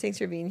 cheers. Thanks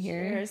for being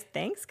here. Cheers.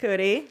 Thanks,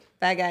 Cody.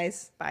 Bye,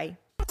 guys. Bye.